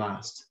mayor came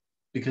last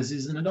because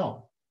he's an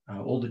adult.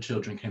 All the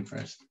children came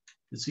first.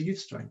 It's a youth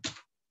strike.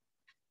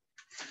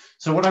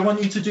 So what I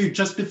want you to do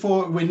just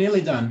before we're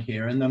nearly done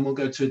here, and then we'll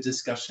go to a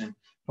discussion,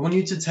 I want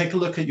you to take a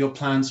look at your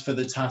plans for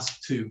the task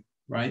 2,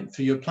 right?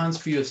 For your plans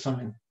for your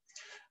sign.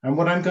 And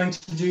what I'm going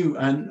to do,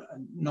 and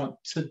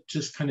not to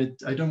just kind of,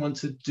 I don't want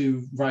to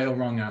do right or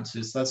wrong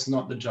answers. That's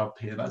not the job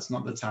here. That's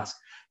not the task.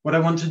 What I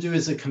want to do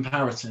is a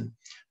comparison.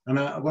 And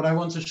what I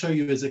want to show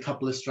you is a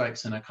couple of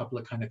strikes and a couple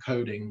of kind of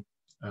coding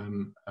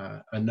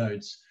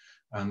nodes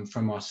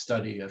from our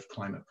study of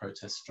climate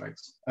protest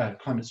strikes,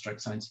 climate strike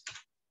signs.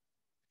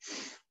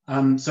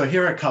 So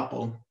here are a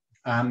couple.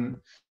 And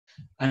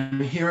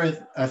here are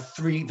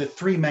the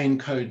three main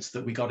codes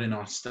that we got in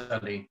our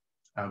study,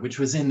 which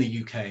was in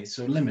the UK,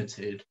 so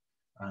limited,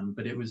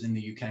 but it was in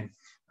the UK.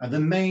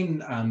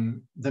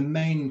 The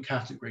main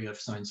category of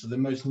signs, so the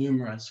most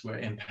numerous, were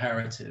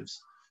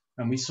imperatives.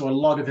 And we saw a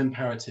lot of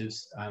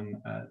imperatives,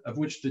 of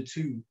which the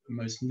 2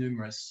 most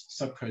numerous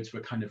subcodes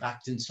were kind of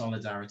act in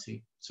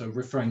solidarity, so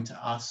referring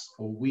to us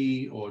or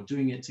we, or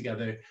doing it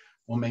together,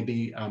 or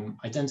maybe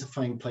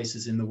identifying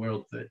places in the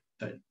world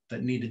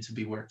that needed to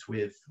be worked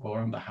with or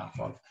on behalf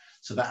of.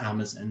 So the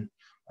Amazon,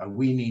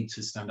 we need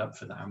to stand up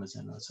for the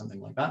Amazon, or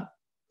something like that.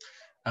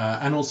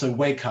 And also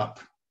wake up.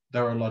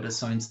 There are a lot of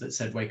signs that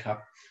said wake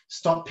up.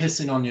 Stop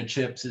pissing on your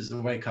chips is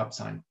a wake up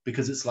sign,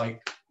 because it's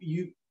like,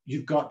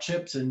 you've got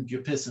chips and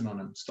you're pissing on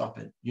them, stop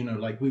it. You know,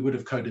 like we would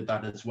have coded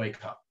that as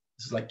wake up.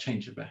 This is like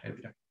change your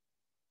behavior.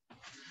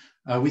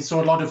 We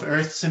saw a lot of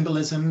earth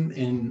symbolism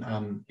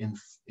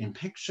in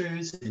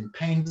pictures, in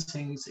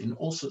paintings, in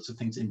all sorts of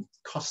things, in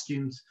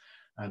costumes.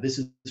 This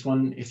is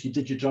one, if you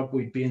did your job,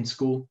 we'd be in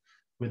school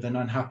with an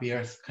unhappy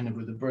earth, kind of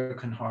with a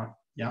broken heart.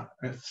 Yeah,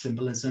 earth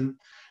symbolism.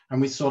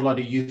 And we saw a lot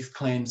of youth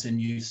claims and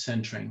youth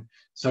centering.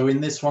 So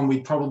in this one, we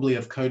probably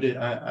have coded,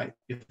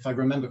 if I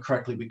remember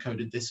correctly, we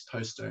coded this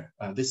poster,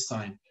 this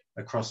sign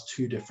across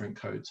 2 different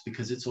codes,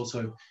 because it's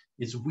also,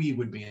 we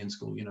would be in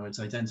school, you know, it's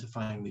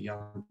identifying the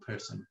young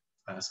person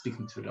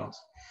speaking to adults.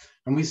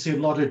 And we see a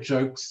lot of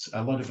jokes,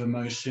 a lot of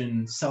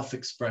emotion,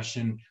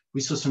 self-expression.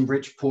 We saw some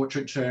rich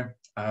portraiture.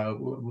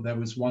 There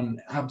was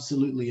one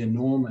absolutely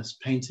enormous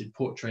painted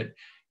portrait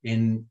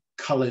in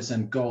colors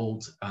and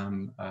gold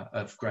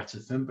of Greta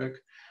Thunberg.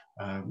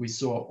 We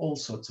saw all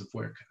sorts of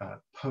work,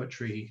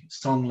 poetry,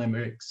 song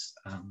lyrics,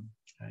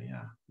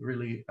 yeah,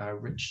 really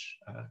rich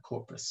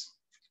corpus.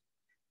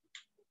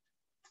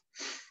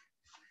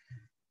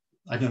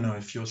 I don't know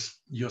if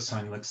your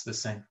sign looks the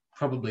same.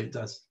 Probably it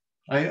does.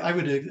 I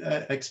would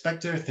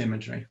expect earth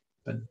imagery,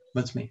 but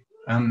that's me.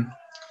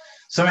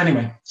 So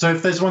anyway, so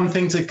if there's one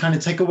thing to kind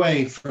of take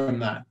away from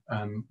that,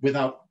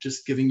 without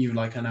just giving you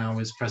like an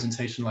hour's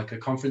presentation like a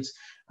conference,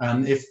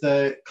 if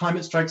the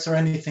climate strikes are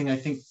anything, I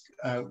think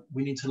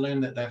we need to learn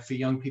that they're for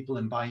young people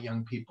and by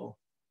young people.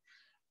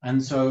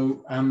 And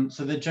so,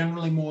 so they're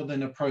generally more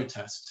than a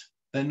protest.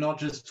 They're not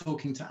just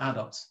talking to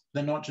adults.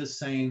 They're not just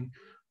saying,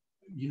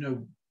 you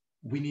know,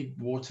 we need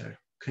water.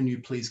 Can you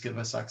please give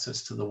us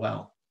access to the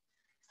well?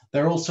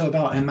 They're also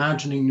about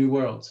imagining new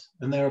worlds,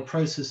 and they're a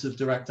process of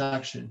direct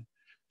action.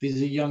 These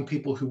are young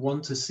people who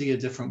want to see a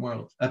different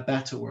world, a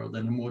better world,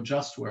 and a more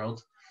just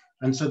world.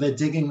 And so they're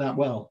digging that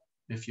well,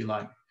 if you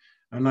like.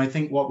 And I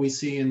think what we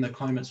see in the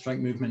climate strike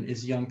movement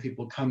is young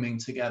people coming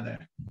together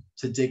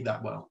to dig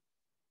that well,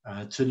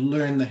 to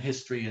learn the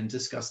history and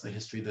discuss the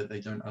history that they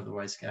don't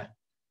otherwise get,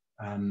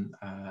 and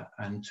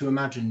to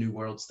imagine new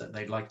worlds that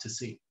they'd like to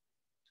see.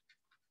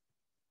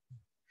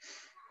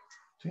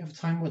 Do we have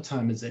time? What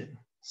time is it?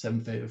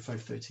 7:30 or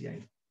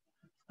 5:38?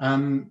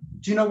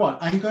 Do you know what?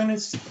 I'm going to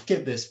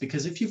skip this,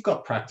 because if you've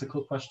got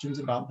practical questions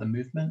about the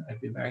movement, I'd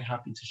be very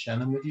happy to share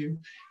them with you.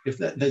 If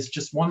there's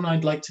just one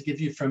I'd like to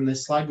give you from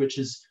this slide, which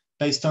is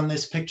based on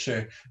this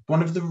picture.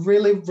 One of the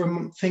really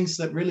things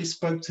that really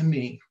spoke to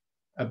me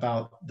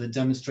about the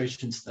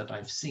demonstrations that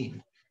I've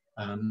seen,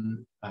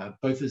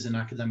 both as an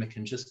academic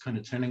and just kind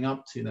of turning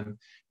up to them,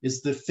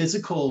 is the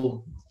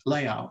physical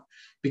layout,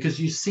 because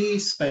you see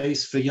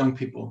space for young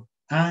people,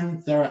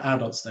 and there are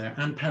adults there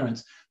and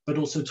parents, but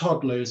also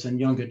toddlers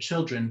and younger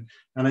children.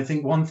 And I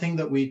think one thing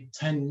that we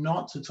tend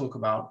not to talk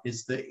about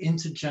is the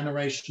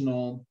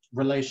intergenerational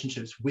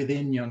relationships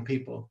within young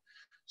people.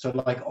 So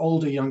like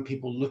older young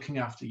people looking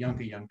after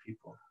younger young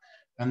people.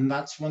 And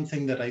that's one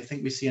thing that I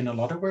think we see in a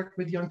lot of work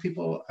with young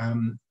people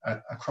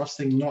across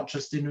things, not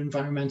just in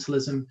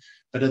environmentalism,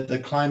 but at the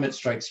climate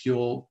strikes.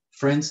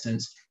 For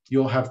instance,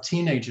 you'll have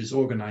teenagers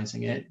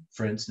organizing it.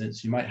 For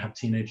instance, you might have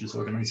teenagers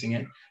organizing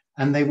it,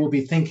 and they will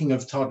be thinking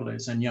of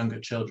toddlers and younger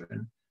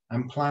children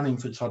and planning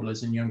for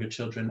toddlers and younger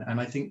children.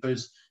 And I think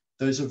those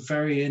are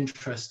very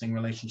interesting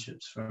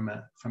relationships from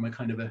a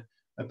kind of a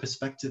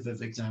perspective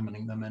of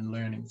examining them and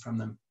learning from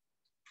them.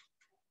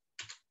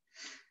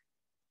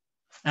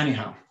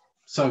 Anyhow,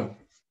 so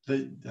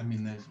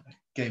I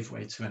gave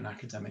way to an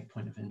academic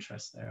point of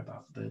interest there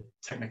about the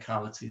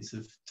technicalities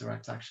of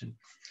direct action.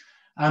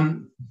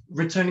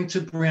 Returning to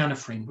Brianna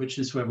Freen, which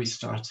is where we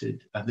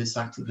started, this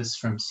activist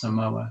from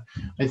Samoa,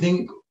 I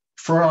think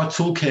for our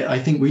toolkit, I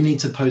think we need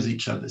to pose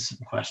each other some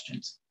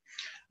questions.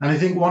 And I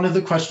think one of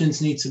the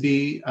questions needs to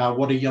be,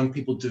 what are young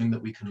people doing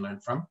that we can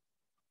learn from?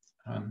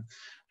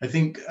 I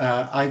think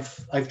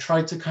I've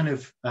tried to kind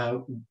of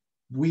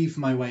weave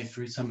my way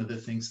through some of the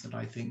things that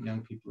I think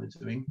young people are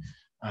doing,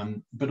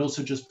 but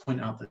also just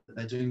point out that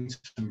they're doing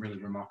some really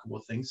remarkable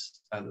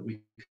things that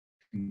we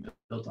can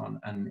build on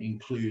and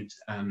include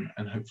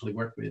and hopefully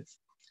work with.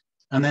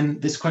 And then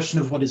this question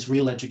of what is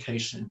real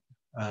education,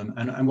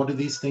 and what are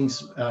these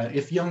things,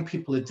 if young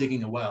people are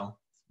digging a well,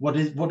 what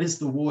is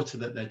the water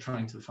that they're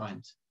trying to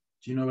find?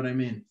 Do you know what I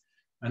mean?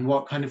 And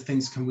what kind of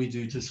things can we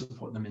do to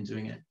support them in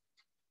doing it?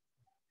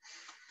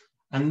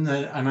 And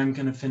I'm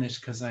going to finish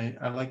because I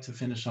like to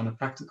finish on a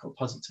practical,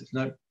 positive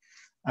note.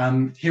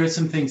 Here are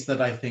some things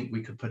that I think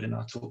we could put in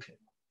our toolkit.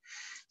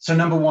 So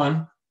number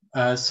one,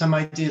 some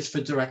ideas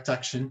for direct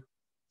action,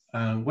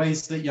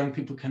 ways that young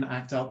people can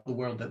act out the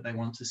world that they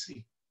want to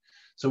see.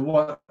 So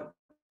what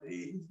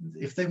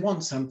if they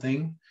want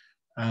something,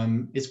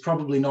 it's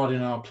probably not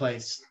in our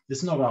place.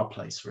 It's not our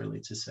place really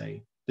to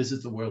say, this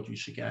is the world you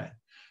should get.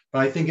 But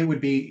I think it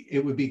would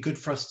be good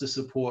for us to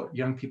support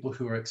young people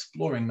who are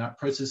exploring that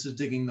process of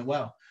digging the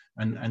well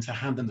and to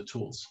hand them the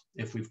tools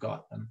if we've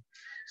got them.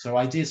 So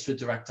ideas for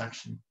direct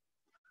action.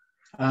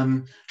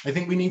 I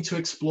think we need to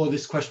explore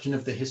this question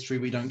of the history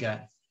we don't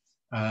get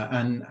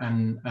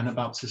and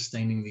about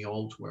sustaining the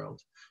old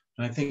world.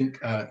 And I think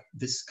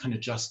this kind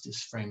of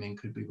justice framing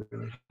could be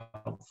really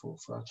helpful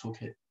for our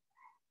toolkit.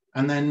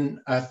 And then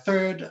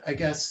third, I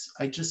guess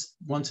I just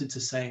wanted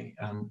to say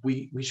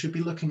we should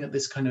be looking at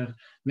this kind of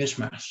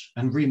mishmash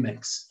and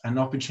remix and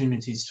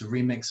opportunities to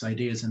remix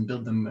ideas and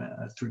build them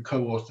through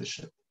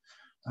co-authorship.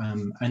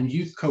 And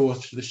youth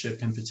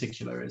co-authorship in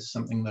particular is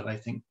something that I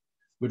think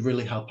would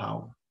really help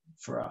out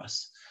for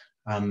us.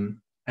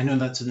 I know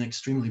that's an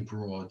extremely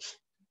broad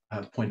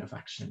point of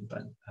action,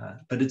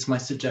 but it's my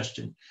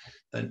suggestion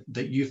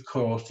that youth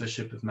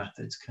co-authorship of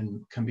methods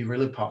can be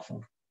really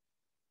powerful.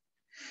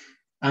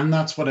 And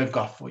that's what I've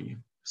got for you.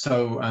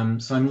 So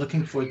I'm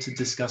looking forward to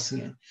discussing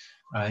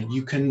it.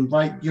 You can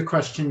write your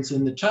questions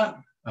in the chat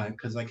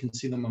because I can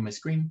see them on my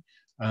screen.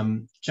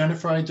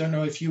 Jennifer, I don't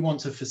know if you want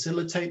to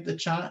facilitate the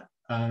chat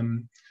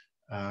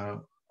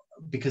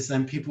because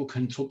then people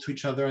can talk to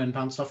each other and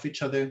bounce off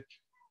each other.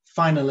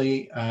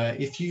 Finally,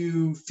 if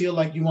you feel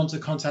like you want to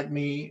contact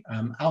me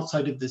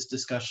outside of this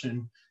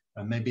discussion,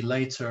 maybe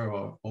later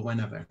or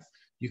whenever,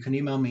 you can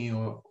email me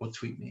or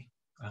tweet me.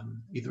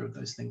 Either of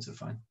those things are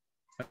fine.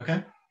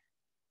 Okay.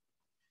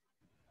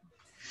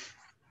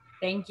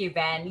 Thank you,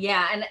 Ben.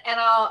 Yeah, and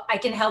I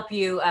can help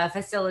you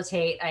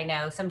facilitate. I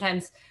know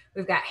sometimes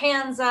we've got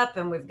hands up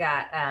and we've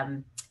got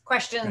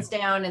questions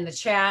down in the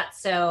chat.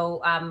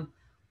 So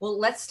well,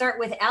 let's start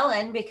with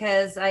Ellen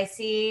because I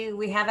see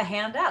we have a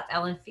hand up.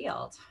 Ellen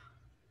Field.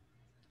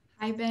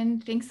 Hi, Ben.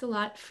 Thanks a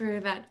lot for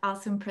that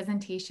awesome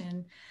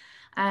presentation.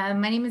 My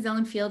name is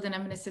Ellen Field and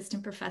I'm an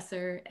assistant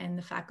professor in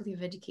the Faculty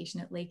of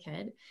Education at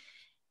Lakehead.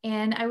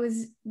 And I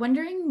was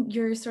wondering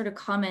your sort of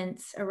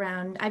comments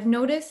around, I've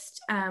noticed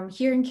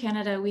here in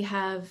Canada, we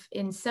have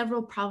in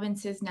several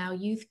provinces now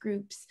youth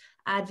groups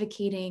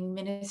advocating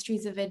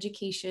ministries of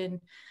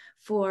education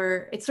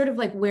for, it's sort of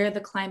like where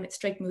the climate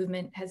strike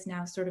movement has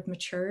now sort of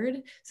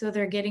matured. So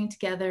they're getting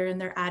together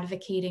and they're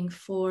advocating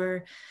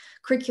for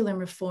curriculum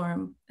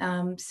reform.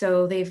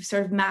 So they've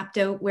sort of mapped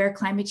out where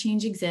climate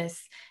change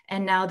exists,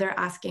 and now they're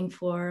asking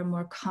for a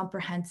more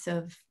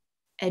comprehensive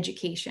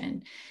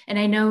education. And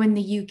I know in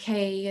the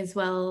UK as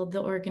well,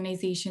 the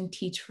organization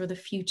Teach for the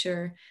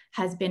Future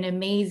has been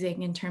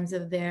amazing in terms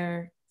of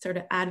their sort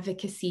of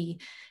advocacy.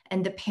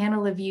 And the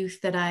panel of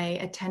youth that I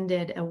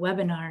attended a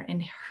webinar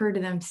and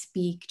heard them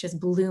speak just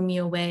blew me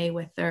away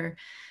with their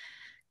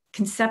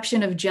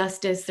conception of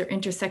justice, their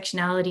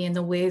intersectionality, and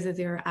the ways that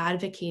they're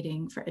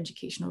advocating for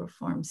educational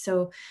reform.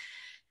 So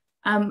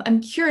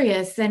I'm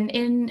curious, and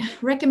in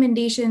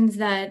recommendations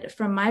that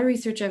from my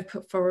research I've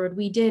put forward,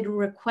 we did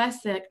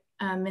request that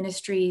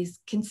ministries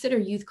consider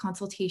youth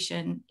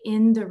consultation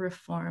in the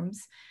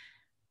reforms.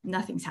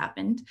 Nothing's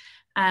happened.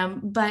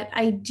 But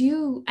I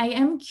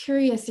am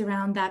curious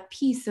around that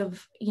piece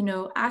of, you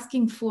know,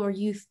 asking for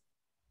youth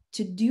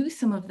to do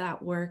some of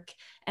that work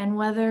and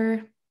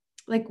whether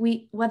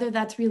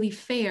that's really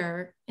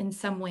fair in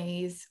some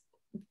ways,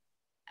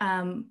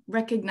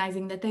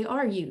 recognizing that they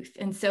are youth.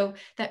 And so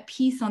that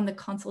piece on the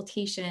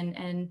consultation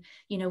and,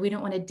 you know, we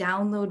don't want to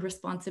download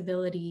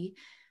responsibility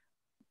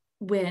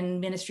when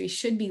ministry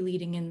should be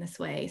leading in this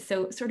way.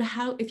 So sort of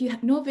how, if you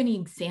know of any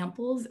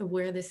examples of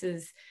where this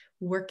is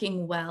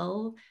working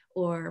well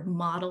or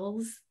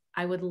models,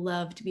 I would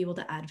love to be able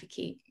to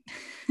advocate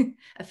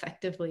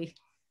effectively.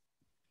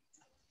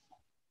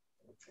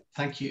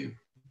 Thank you.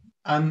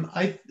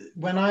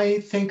 When I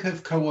think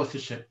of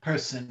co-authorship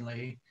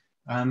personally,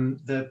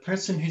 the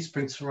person who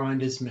springs to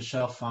mind is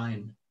Michelle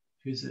Fine,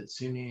 who's at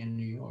SUNY in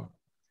New York,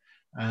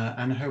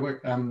 and her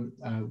work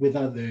with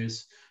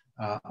others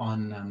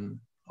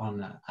on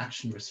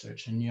action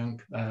research and young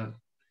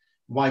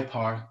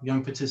YPAR,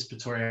 Young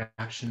Participatory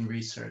Action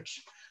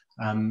Research.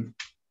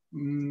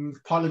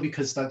 Partly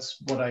because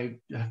that's what I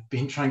have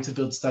been trying to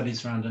build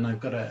studies around, and I've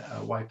got a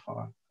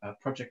YPAR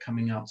project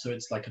coming out, so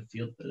it's like a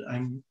field that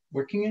I'm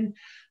working in.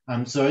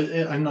 So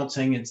I'm not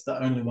saying it's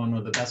the only one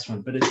or the best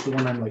one, but it's the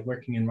one I'm like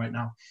working in right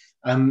now.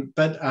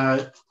 But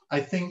I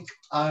think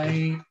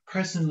I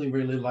personally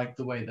really like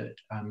the way that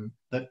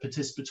that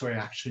participatory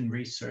action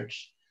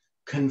research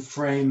can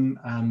frame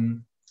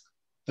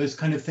those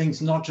kind of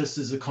things, not just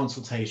as a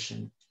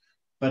consultation,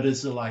 but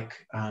as a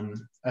like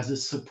as a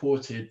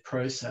supported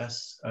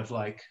process of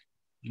like,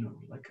 you know,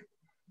 like,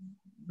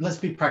 let's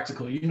be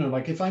practical, you know,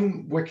 like if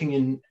I'm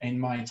working in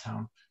my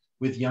town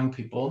with young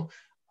people,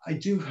 I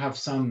do have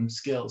some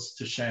skills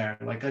to share.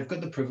 Like I've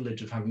got the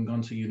privilege of having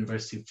gone to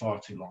university far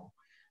too long,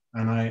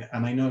 and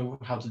I know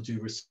how to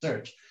do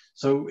research.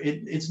 So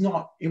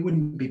it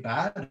wouldn't be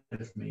bad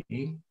of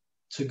me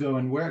to go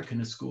and work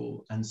in a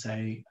school and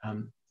say,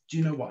 do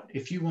you know what,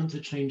 if you want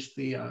to change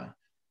the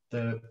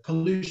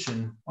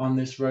pollution on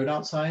this road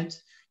outside,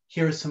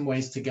 here are some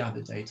ways to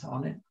gather data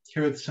on it.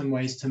 Here are some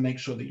ways to make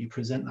sure that you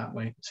present that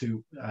way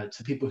to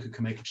people who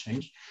can make a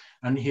change.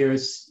 And here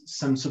is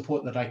some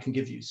support that I can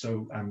give you.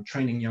 So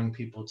training young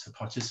people to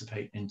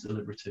participate in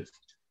deliberative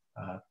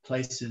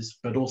places,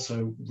 but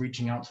also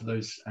reaching out to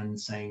those and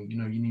saying, you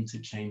know, you need to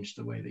change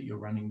the way that you're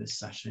running this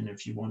session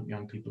if you want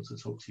young people to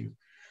talk to you.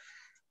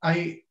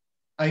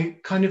 I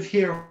kind of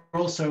hear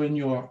also in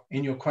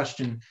your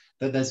question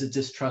that there's a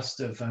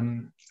distrust of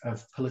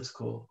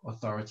political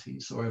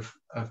authorities or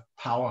of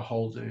power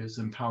holders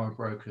and power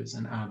brokers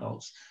and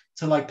adults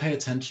to like pay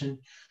attention,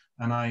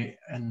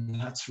 and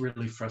that's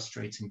really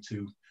frustrating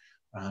too.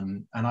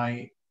 And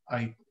I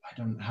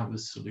don't have a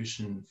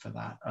solution for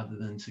that other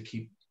than to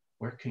keep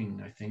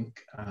working, I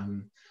think,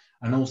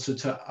 and also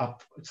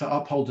to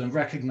uphold and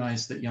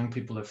recognize that young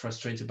people are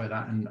frustrated by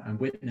that and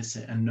witness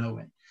it and know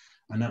it.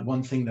 And that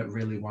one thing that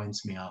really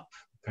winds me up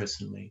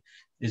personally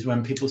is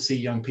when people see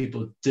young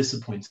people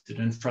disappointed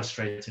and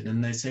frustrated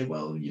and they say,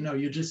 well, you know,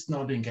 you're just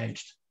not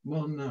engaged.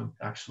 Well, no,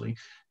 actually,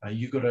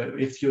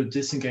 if you're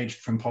disengaged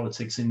from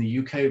politics in the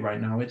UK right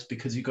now, it's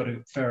because you got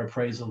a fair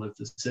appraisal of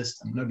the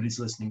system. Nobody's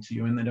listening to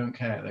you and they don't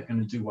care. They're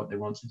going to do what they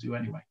want to do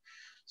anyway.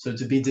 So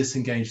to be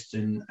disengaged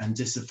and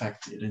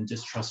disaffected and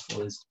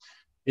distrustful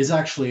is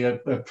actually a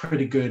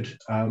pretty good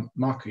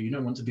marker. You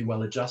don't want to be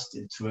well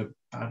adjusted to a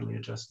badly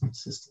adjusted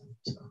system.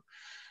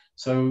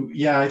 So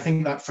yeah, I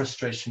think that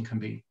frustration can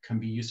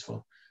be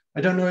useful.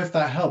 I don't know if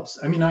that helps.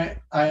 I mean,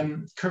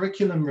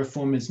 curriculum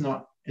reform is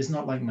not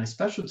like my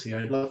specialty.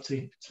 I'd love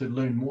to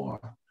learn more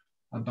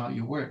about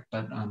your work,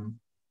 but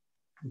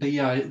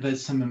yeah,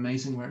 there's some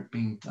amazing work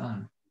being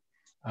done.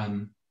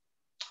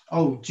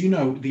 Oh, do you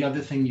know, the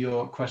other thing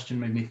your question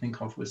made me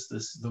think of was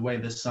the way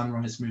the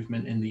Sunrise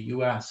Movement in the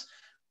US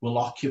will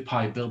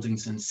occupy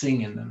buildings and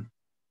sing in them.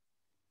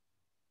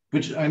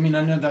 Which, I mean,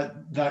 I know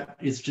that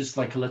is just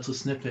like a little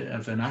snippet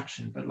of an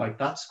action, but like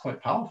that's quite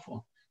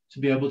powerful to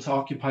be able to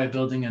occupy a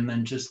building and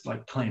then just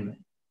like claim it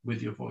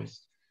with your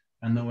voice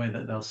and the way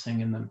that they'll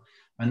sing in them.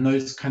 And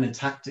those kind of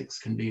tactics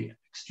can be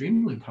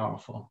extremely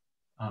powerful.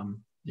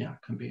 Yeah,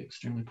 can be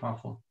extremely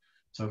powerful.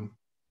 So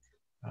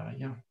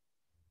yeah.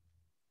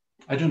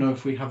 I don't know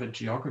if we have a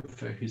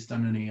geographer who's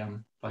done any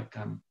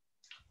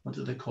what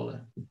do they call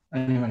it?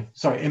 Anyway,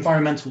 sorry,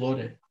 environmental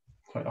audit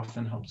quite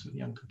often helps with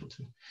young people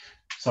too.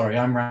 Sorry,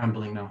 I'm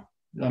rambling now.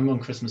 I'm on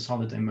Christmas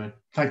holiday mode.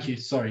 Thank you,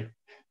 sorry.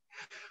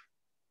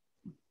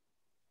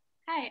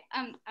 Hi,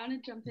 I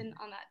want to jump in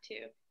on that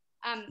too.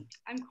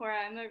 I'm Cora,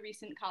 I'm a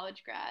recent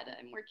college grad.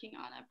 I'm working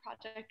on a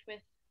project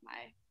with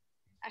my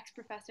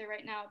ex-professor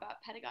right now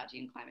about pedagogy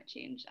and climate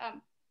change.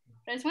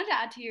 But I just wanted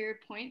to add to your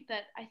point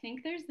that I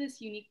think there's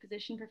this unique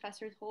position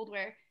professors hold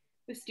where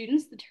with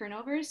students, the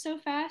turnover is so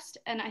fast.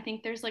 And I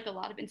think there's like a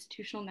lot of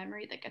institutional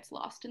memory that gets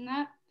lost in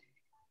that.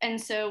 And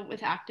so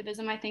with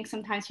activism, I think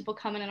sometimes people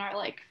come in and are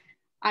like,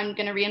 I'm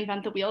going to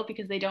reinvent the wheel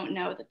because they don't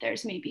know that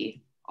there's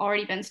maybe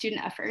already been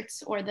student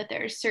efforts or that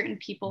there's certain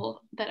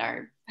people that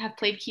have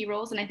played key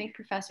roles. And I think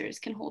professors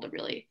can hold a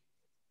really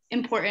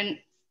important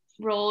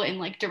role in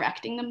like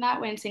directing them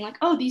that way and saying like,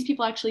 oh, these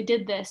people actually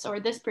did this,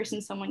 or this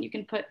person's someone you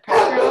can put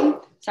pressure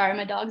on. Sorry,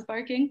 my dog's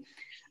barking.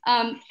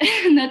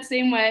 In that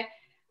same way,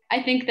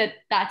 I think that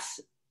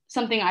that's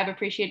something I've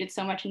appreciated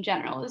so much in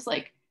general is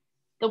like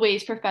the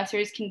ways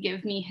professors can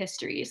give me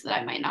histories that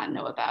I might not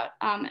know about,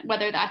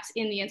 whether that's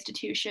in the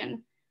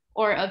institution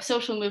or of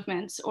social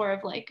movements or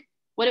of like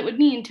what it would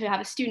mean to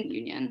have a student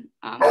union.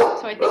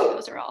 So I think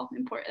those are all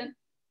important.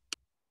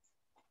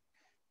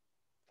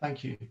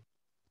 Thank you.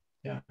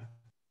 Yeah.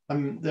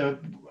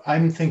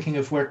 I'm thinking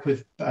of work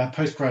with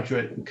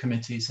postgraduate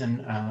committees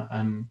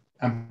and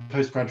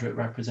postgraduate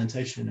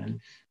representation,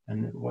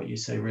 and what you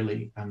say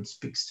really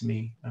speaks to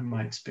me and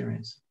my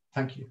experience.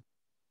 Thank you.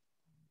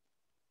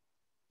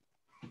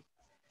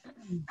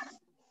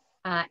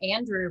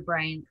 Andrew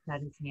Bryant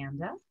had his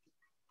hand up.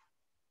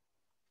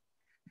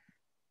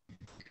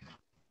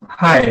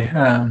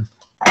 Hi,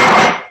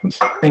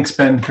 thanks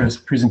Ben for this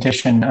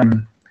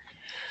presentation.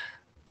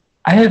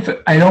 I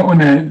don't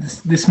want to,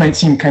 this might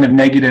seem kind of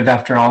negative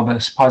after all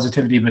this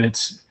positivity, but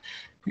it's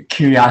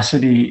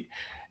curiosity.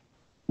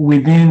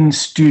 Within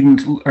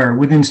student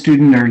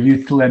or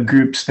youth-led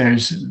groups,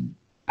 there's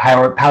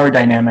power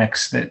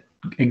dynamics that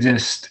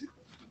exist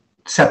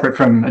separate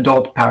from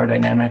adult power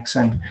dynamics.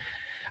 And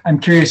I'm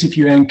curious if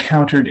you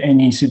encountered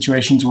any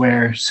situations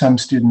where some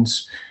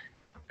students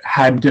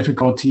had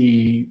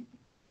difficulty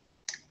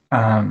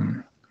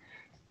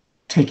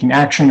taking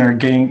action or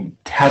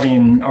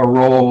having a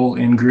role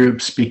in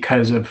groups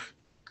because of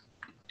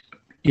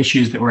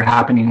issues that were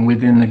happening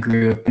within the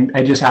group. And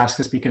I just ask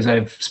this because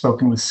I've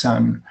spoken with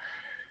some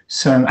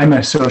I'm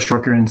a social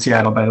worker in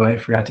Seattle, by the way, I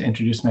forgot to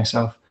introduce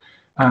myself.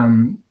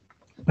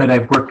 But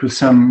I've worked with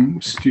some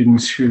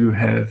students who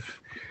have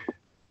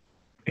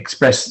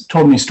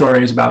told me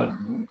stories about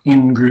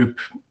in-group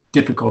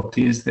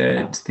difficulties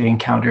that they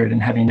encountered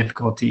and having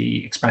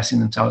difficulty expressing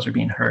themselves or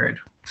being heard.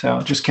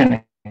 So just kind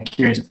of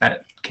curious if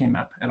that came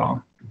up at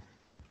all.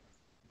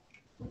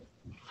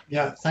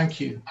 Yeah, thank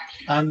you.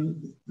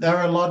 There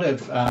are a lot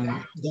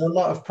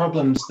of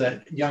problems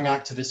that young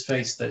activists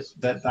face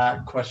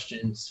that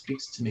question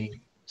speaks to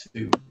me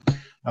too.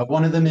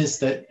 One of them is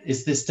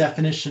this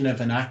definition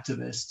of an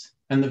activist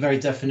and the very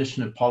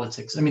definition of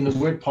politics. I mean, the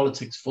word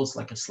politics falls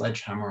like a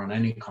sledgehammer on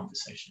any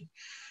conversation.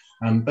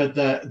 But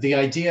the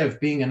idea of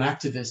being an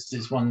activist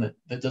is one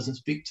that doesn't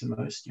speak to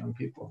most young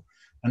people.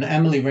 And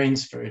Emily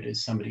Rainsford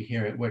is somebody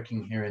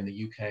working here in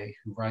the UK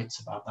who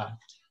writes about that.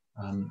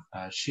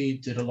 She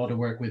did a lot of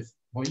work with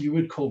what you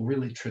would call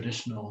really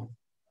traditional,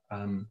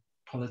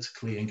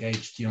 politically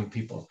engaged young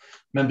people,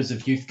 members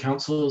of youth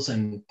councils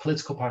and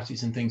political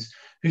parties and things,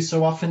 who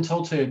so often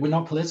told her, we're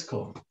not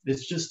political,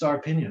 it's just our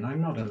opinion,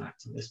 I'm not an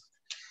activist.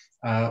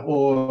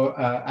 Or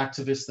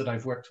activists that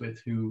I've worked with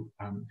who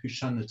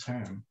shun the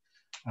term.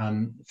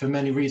 For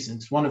many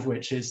reasons, one of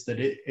which is that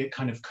it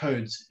kind of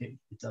codes, it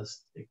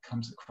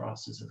comes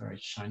across as a very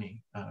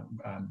shiny,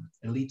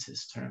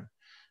 elitist term,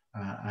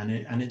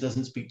 and it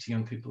doesn't speak to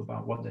young people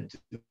about what they're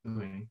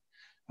doing.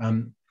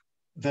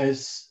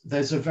 There's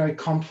a very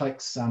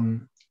complex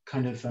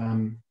kind of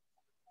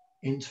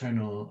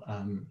internal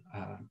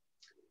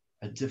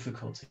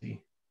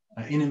difficulty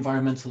in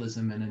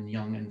environmentalism and in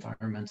young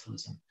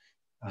environmentalism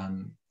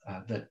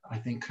that I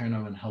think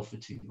Kernow and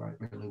Helferty write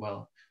really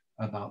well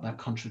about, that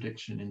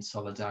contradiction in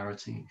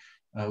solidarity,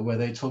 where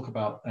they talk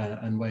about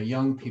and where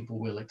young people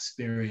will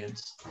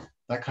experience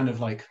that kind of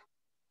like,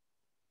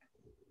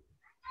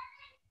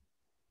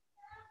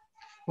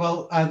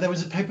 well, there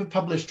was a paper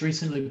published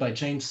recently by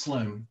James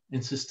Sloan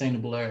in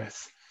Sustainable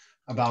Earth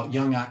about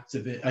young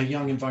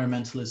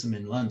environmentalism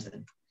in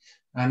London.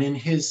 And in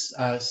his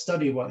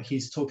study, what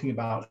he's talking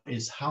about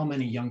is how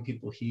many young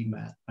people he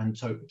met and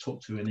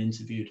talked to and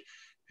interviewed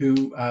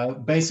who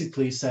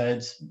basically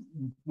said,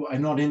 well,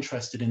 I'm not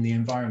interested in the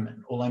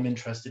environment. All I'm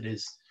interested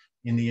is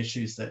in the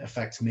issues that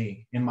affect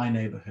me in my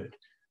neighborhood.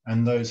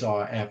 And those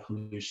are air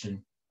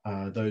pollution,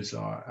 those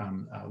are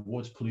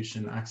water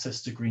pollution,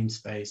 access to green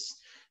space,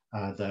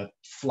 the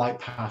flight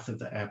path of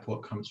the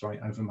airport comes right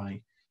over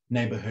my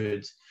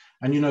neighborhood.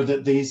 And you know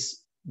that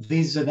these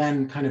are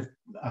then kind of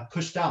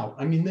pushed out.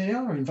 I mean, they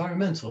are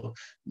environmental,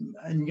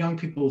 and young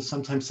people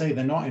sometimes say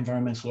they're not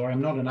environmental or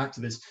I'm not an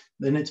activist.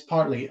 Then it's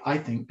partly, I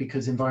think,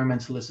 because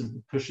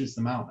environmentalism pushes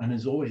them out and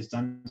has always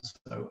done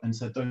so and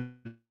said those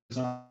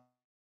aren't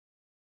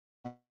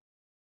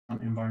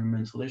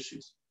environmental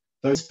issues.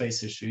 Those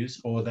space issues,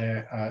 or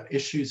they're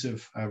issues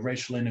of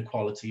racial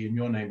inequality in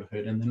your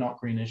neighborhood, and they're not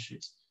green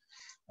issues.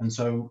 And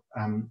so,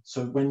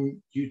 so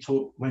when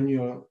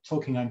you're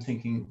talking, I'm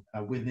thinking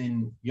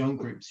within young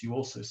groups, you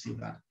also see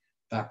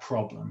that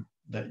problem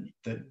that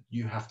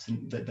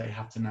they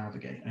have to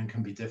navigate and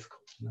can be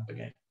difficult to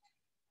navigate.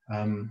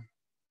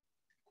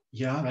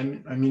 Yeah, I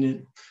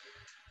mean,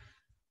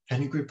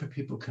 any group of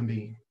people can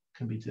be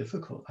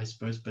difficult, I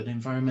suppose, but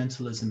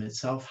environmentalism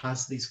itself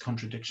has these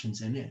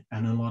contradictions in it,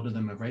 and a lot of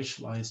them are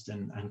racialized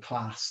and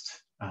classed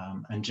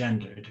and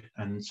gendered,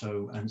 and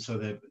so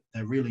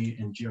they're really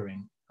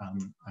enduring.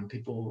 And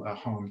people are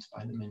harmed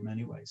by them in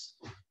many ways.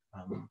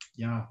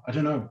 Yeah, I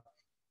don't know.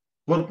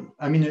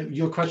 I mean,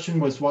 your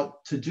question was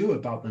what to do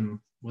about them,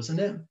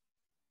 wasn't it?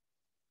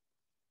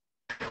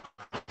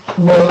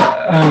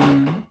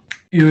 Well,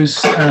 it was,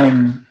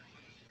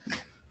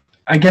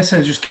 I guess I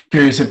was just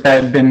curious if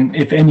that had been,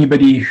 if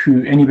anybody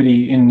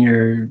in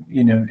your,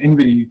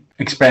 anybody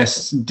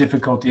expressed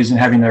difficulties in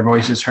having their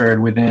voices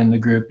heard within the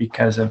group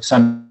because of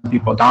some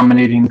people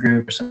dominating the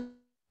group or some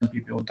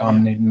people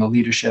dominating the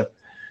leadership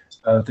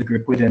of the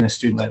group within a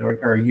student-led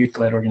or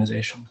youth-led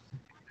organization.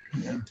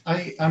 One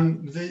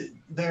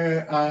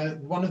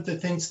of the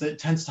things that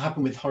tends to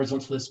happen with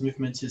horizontalist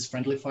movements is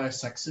friendly fire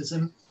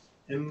sexism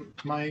in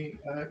my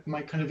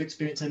my kind of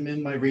experience and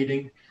in my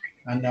reading.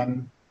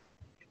 And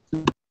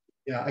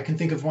yeah, I can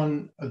think of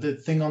one. The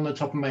thing on the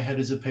top of my head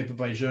is a paper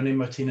by Jone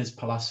Martinez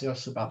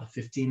Palacios about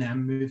the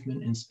 15M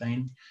movement in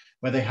Spain,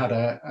 where they had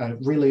a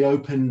really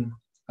open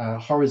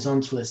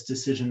horizontalist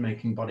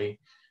decision-making body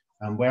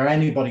where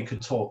anybody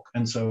could talk,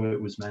 and so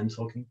it was men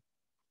talking.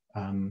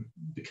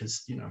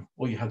 Because, you know,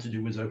 all you had to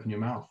do was open your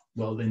mouth.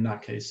 Well, in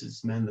that case,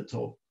 it's men that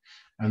talk.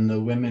 And the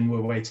women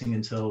were waiting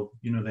until,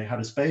 you know, they had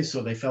a space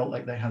or they felt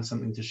like they had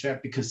something to share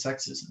because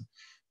sexism.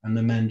 And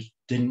the men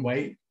didn't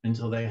wait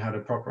until they had a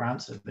proper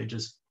answer. They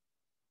just,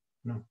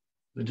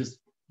 they just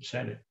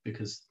shared it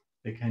because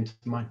they came to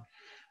mind.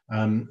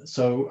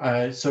 So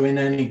in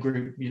any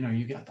group, you know,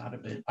 you get that a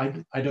bit.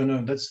 I don't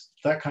know,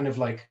 that kind of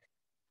like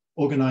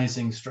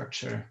organizing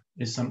structure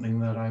is something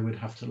that I would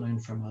have to learn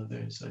from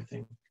others, I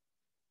think.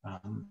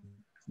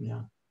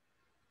 Yeah.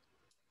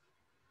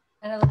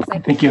 And it looks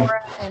like Thank you.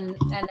 Laura and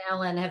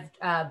Ellen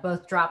have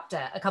both dropped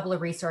a couple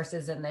of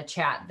resources in the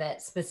chat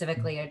that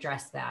specifically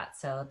address that.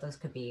 So those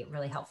could be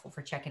really helpful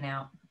for checking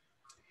out.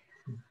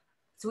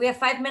 So we have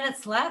 5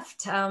 minutes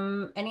left.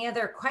 Any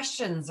other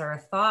questions or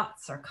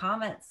thoughts or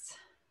comments?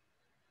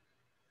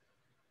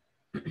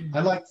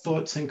 I like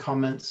thoughts and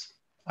comments.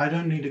 I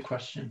don't need a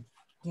question.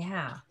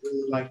 Yeah. I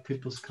really like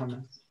people's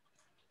comments.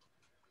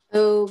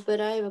 Oh, but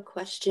I have a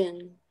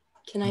question.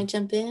 Can I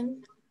jump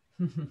in?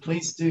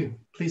 Please do.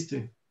 Please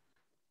do.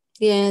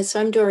 Yeah, so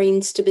I'm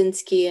Doreen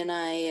Stabinsky, and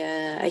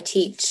I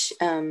teach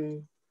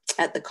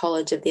at the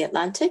College of the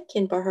Atlantic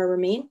in Bar Harbor,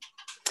 Maine.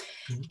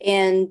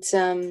 And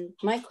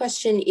my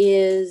question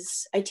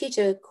is, I teach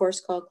a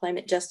course called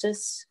Climate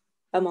Justice,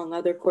 among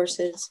other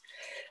courses.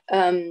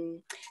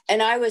 And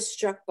I was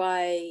struck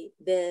by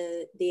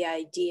the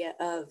idea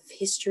of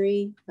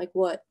history, like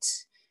what,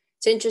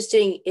 it's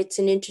interesting.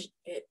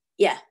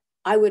 Yeah,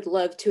 I would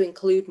love to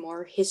include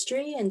more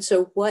history. And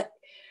so what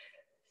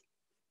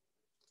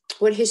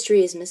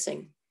history is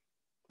missing?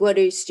 What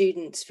do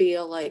students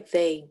feel like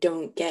they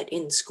don't get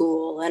in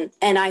school?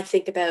 And I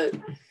think about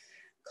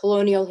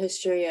colonial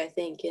history, I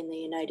think in the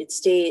United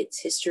States,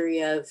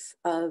 history of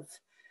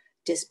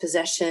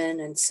dispossession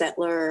and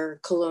settler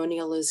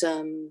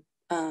colonialism,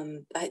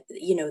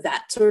 you know,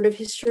 that sort of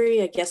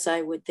history. I guess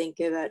I would think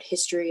about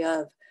history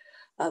of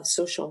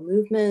social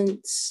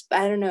movements.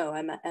 I don't know,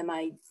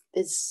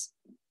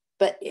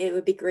 but it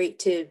would be great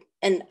to,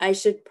 and I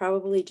should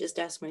probably just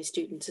ask my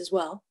students as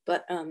well,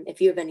 but if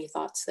you have any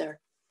thoughts there.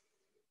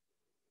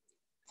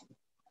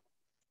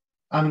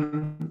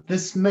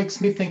 This makes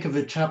me think of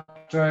a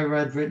chapter I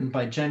read written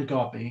by Jen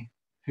Gopi,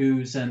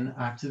 who's an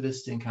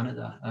activist in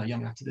Canada, a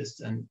young activist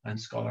and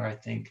scholar, I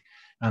think.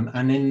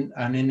 And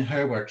in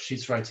her work,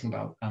 she's writing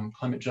about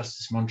Climate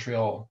Justice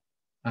Montreal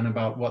and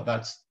about what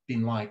that's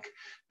been like,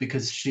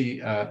 because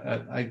she,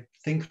 I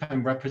think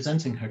I'm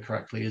representing her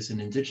correctly, as an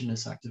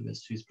Indigenous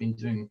activist who's been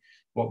doing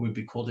what would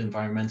be called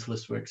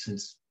environmentalist work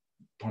since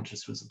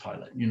Pontius was a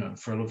pilot, you know,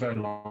 for a very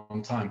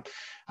long time.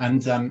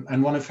 And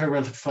one of her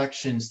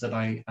reflections that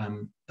I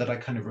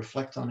kind of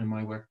reflect on in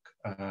my work,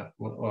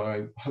 or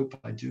I hope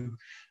I do,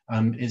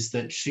 is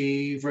that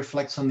she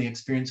reflects on the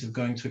experience of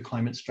going to a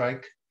climate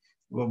strike,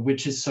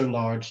 which is so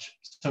large,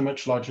 so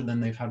much larger than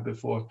they've had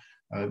before,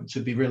 to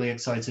be really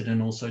excited,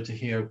 and also to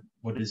hear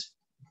what is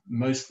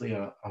mostly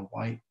a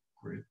white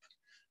group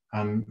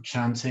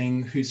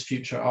chanting "Whose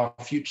future our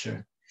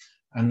future,"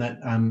 and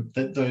that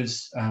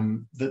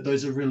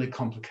those are really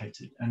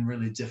complicated and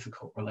really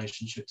difficult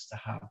relationships to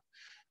have.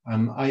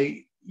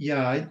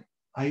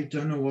 I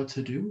don't know what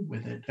to do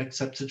with it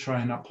except to try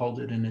and uphold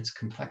it in its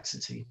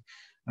complexity.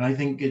 And I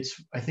think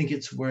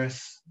it's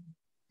worth.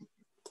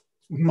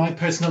 My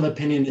personal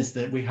opinion is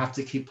that we have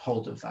to keep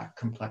hold of that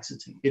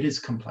complexity. It is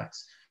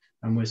complex,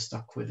 and we're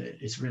stuck with it.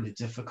 It's really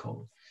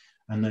difficult,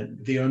 and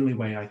that the only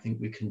way I think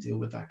we can deal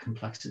with that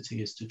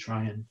complexity is to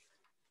try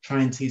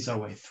and tease our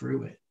way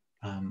through it.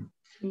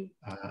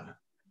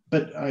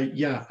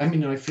 Yeah, I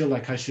mean, I feel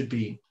like I should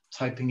be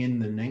typing in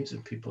the names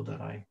of people that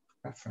I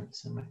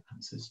reference in my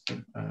answers,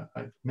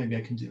 but maybe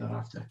I can do that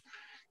after.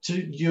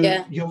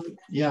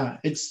 Yeah,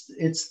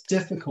 it's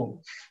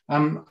difficult,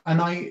 and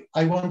I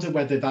wonder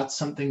whether that's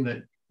something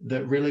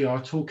that really our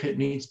toolkit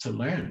needs to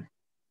learn,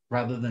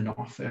 rather than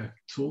offer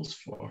tools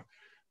for.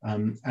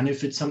 And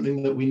if it's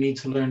something that we need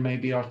to learn,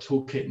 maybe our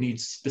toolkit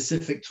needs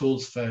specific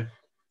tools for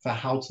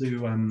how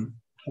to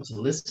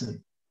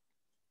listen.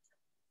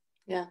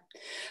 Yeah,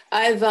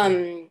 I've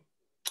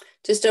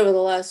just over the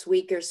last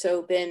week or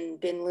so been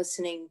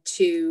listening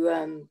to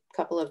a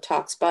couple of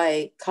talks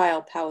by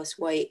Kyle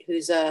Powys-White,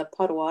 who's a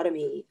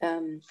Potawatomi,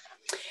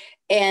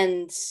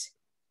 and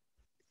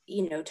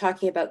you know,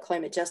 talking about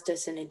climate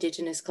justice and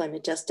Indigenous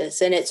climate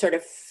justice, and it's sort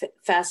of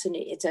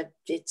fascinating.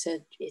 It's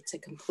a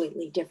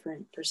completely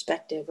different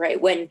perspective, right?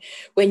 When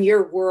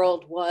your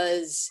world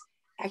was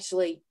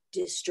actually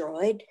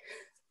destroyed,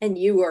 and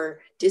you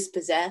were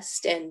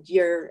dispossessed, and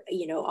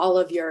all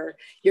of your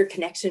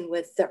connection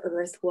with the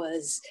earth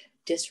was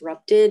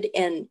disrupted,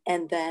 and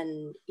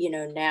then, you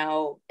know,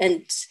 now,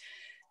 and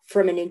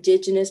from an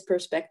indigenous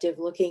perspective,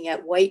 looking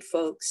at white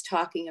folks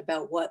talking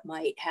about what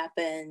might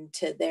happen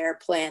to their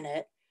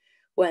planet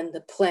when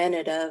the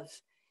planet of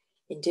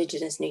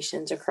indigenous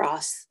nations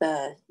across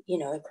the, you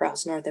know,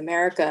 across North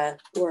America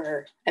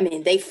were, I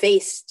mean, they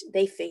faced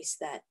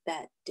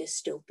that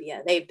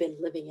dystopia. They've been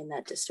living in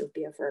that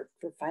dystopia for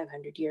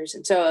 500 years.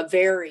 And so a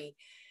very,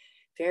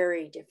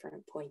 very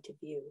different point of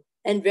view,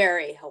 and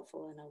very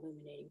helpful and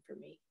illuminating for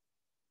me.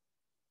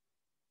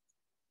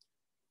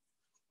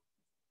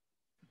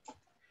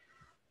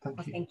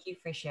 Thank you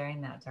for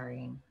sharing that,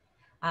 Doreen.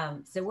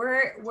 So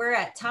we're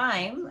at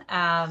time,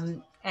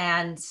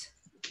 and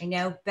I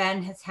know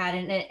Ben has had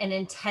an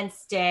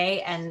intense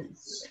day, and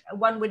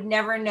one would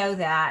never know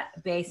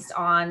that based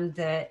on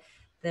the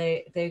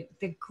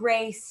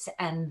grace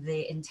and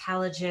the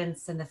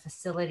intelligence and the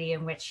facility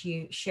in which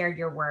you shared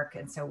your work.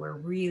 And so we're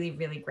really,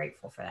 really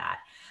grateful for that.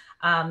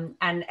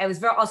 And it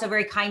was also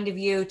very kind of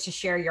you to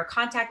share your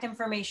contact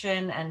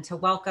information and to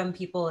welcome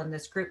people in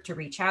this group to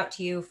reach out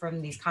to you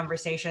from these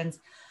conversations.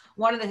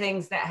 One of the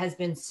things that has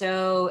been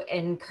so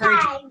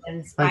encouraging and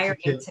inspiring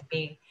to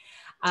me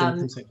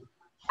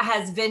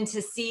has been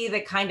to see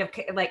the kind of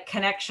like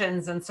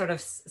connections and sort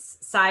of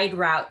side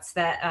routes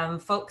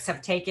that folks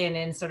have taken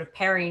in sort of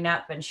pairing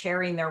up and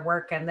sharing their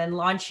work, and then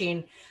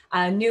launching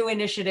new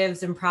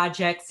initiatives and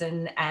projects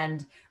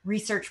and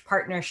research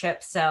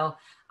partnerships. So,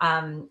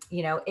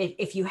 you know,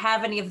 if you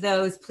have any of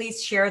those,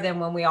 please share them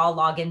when we all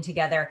log in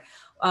together.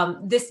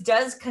 This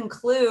does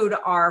conclude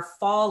our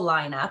fall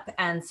lineup.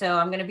 And so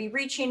I'm going to be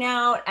reaching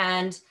out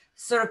and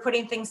sort of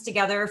putting things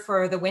together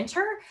for the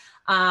winter.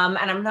 And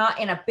I'm not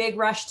in a big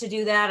rush to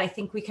do that. I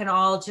think we can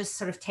all just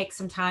sort of take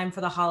some time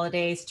for the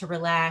holidays to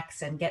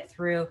relax and get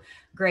through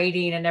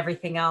grading and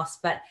everything else,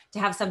 but to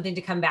have something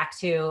to come back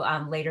to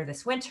later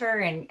this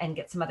winter and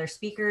get some other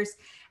speakers.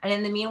 And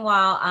in the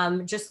meanwhile,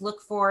 just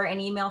look for an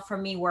email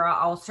from me where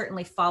I'll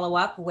certainly follow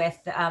up with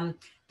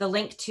the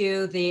link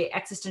to the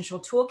Existential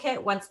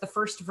Toolkit once the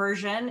first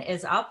version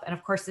is up. And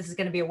of course, this is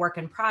going to be a work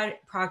in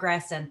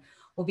progress, and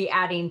we'll be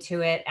adding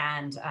to it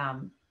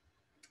and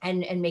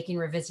making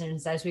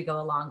revisions as we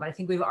go along. But I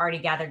think we've already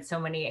gathered so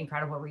many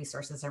incredible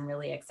resources. I'm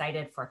really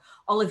excited for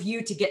all of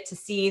you to get to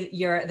see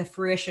the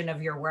fruition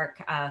of your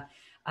work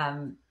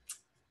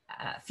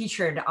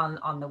featured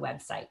on the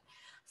website.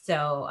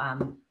 So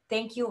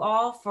thank you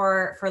all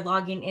for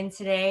logging in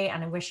today,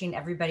 and I'm wishing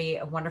everybody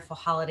a wonderful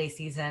holiday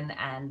season,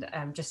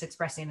 and just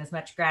expressing as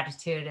much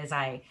gratitude as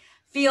I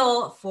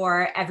feel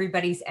for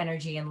everybody's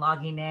energy in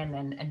logging in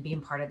and being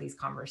part of these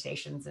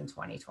conversations in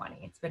 2020.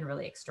 It's been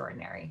really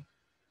extraordinary.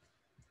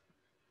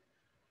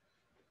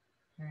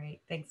 All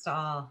right, thanks to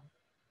all.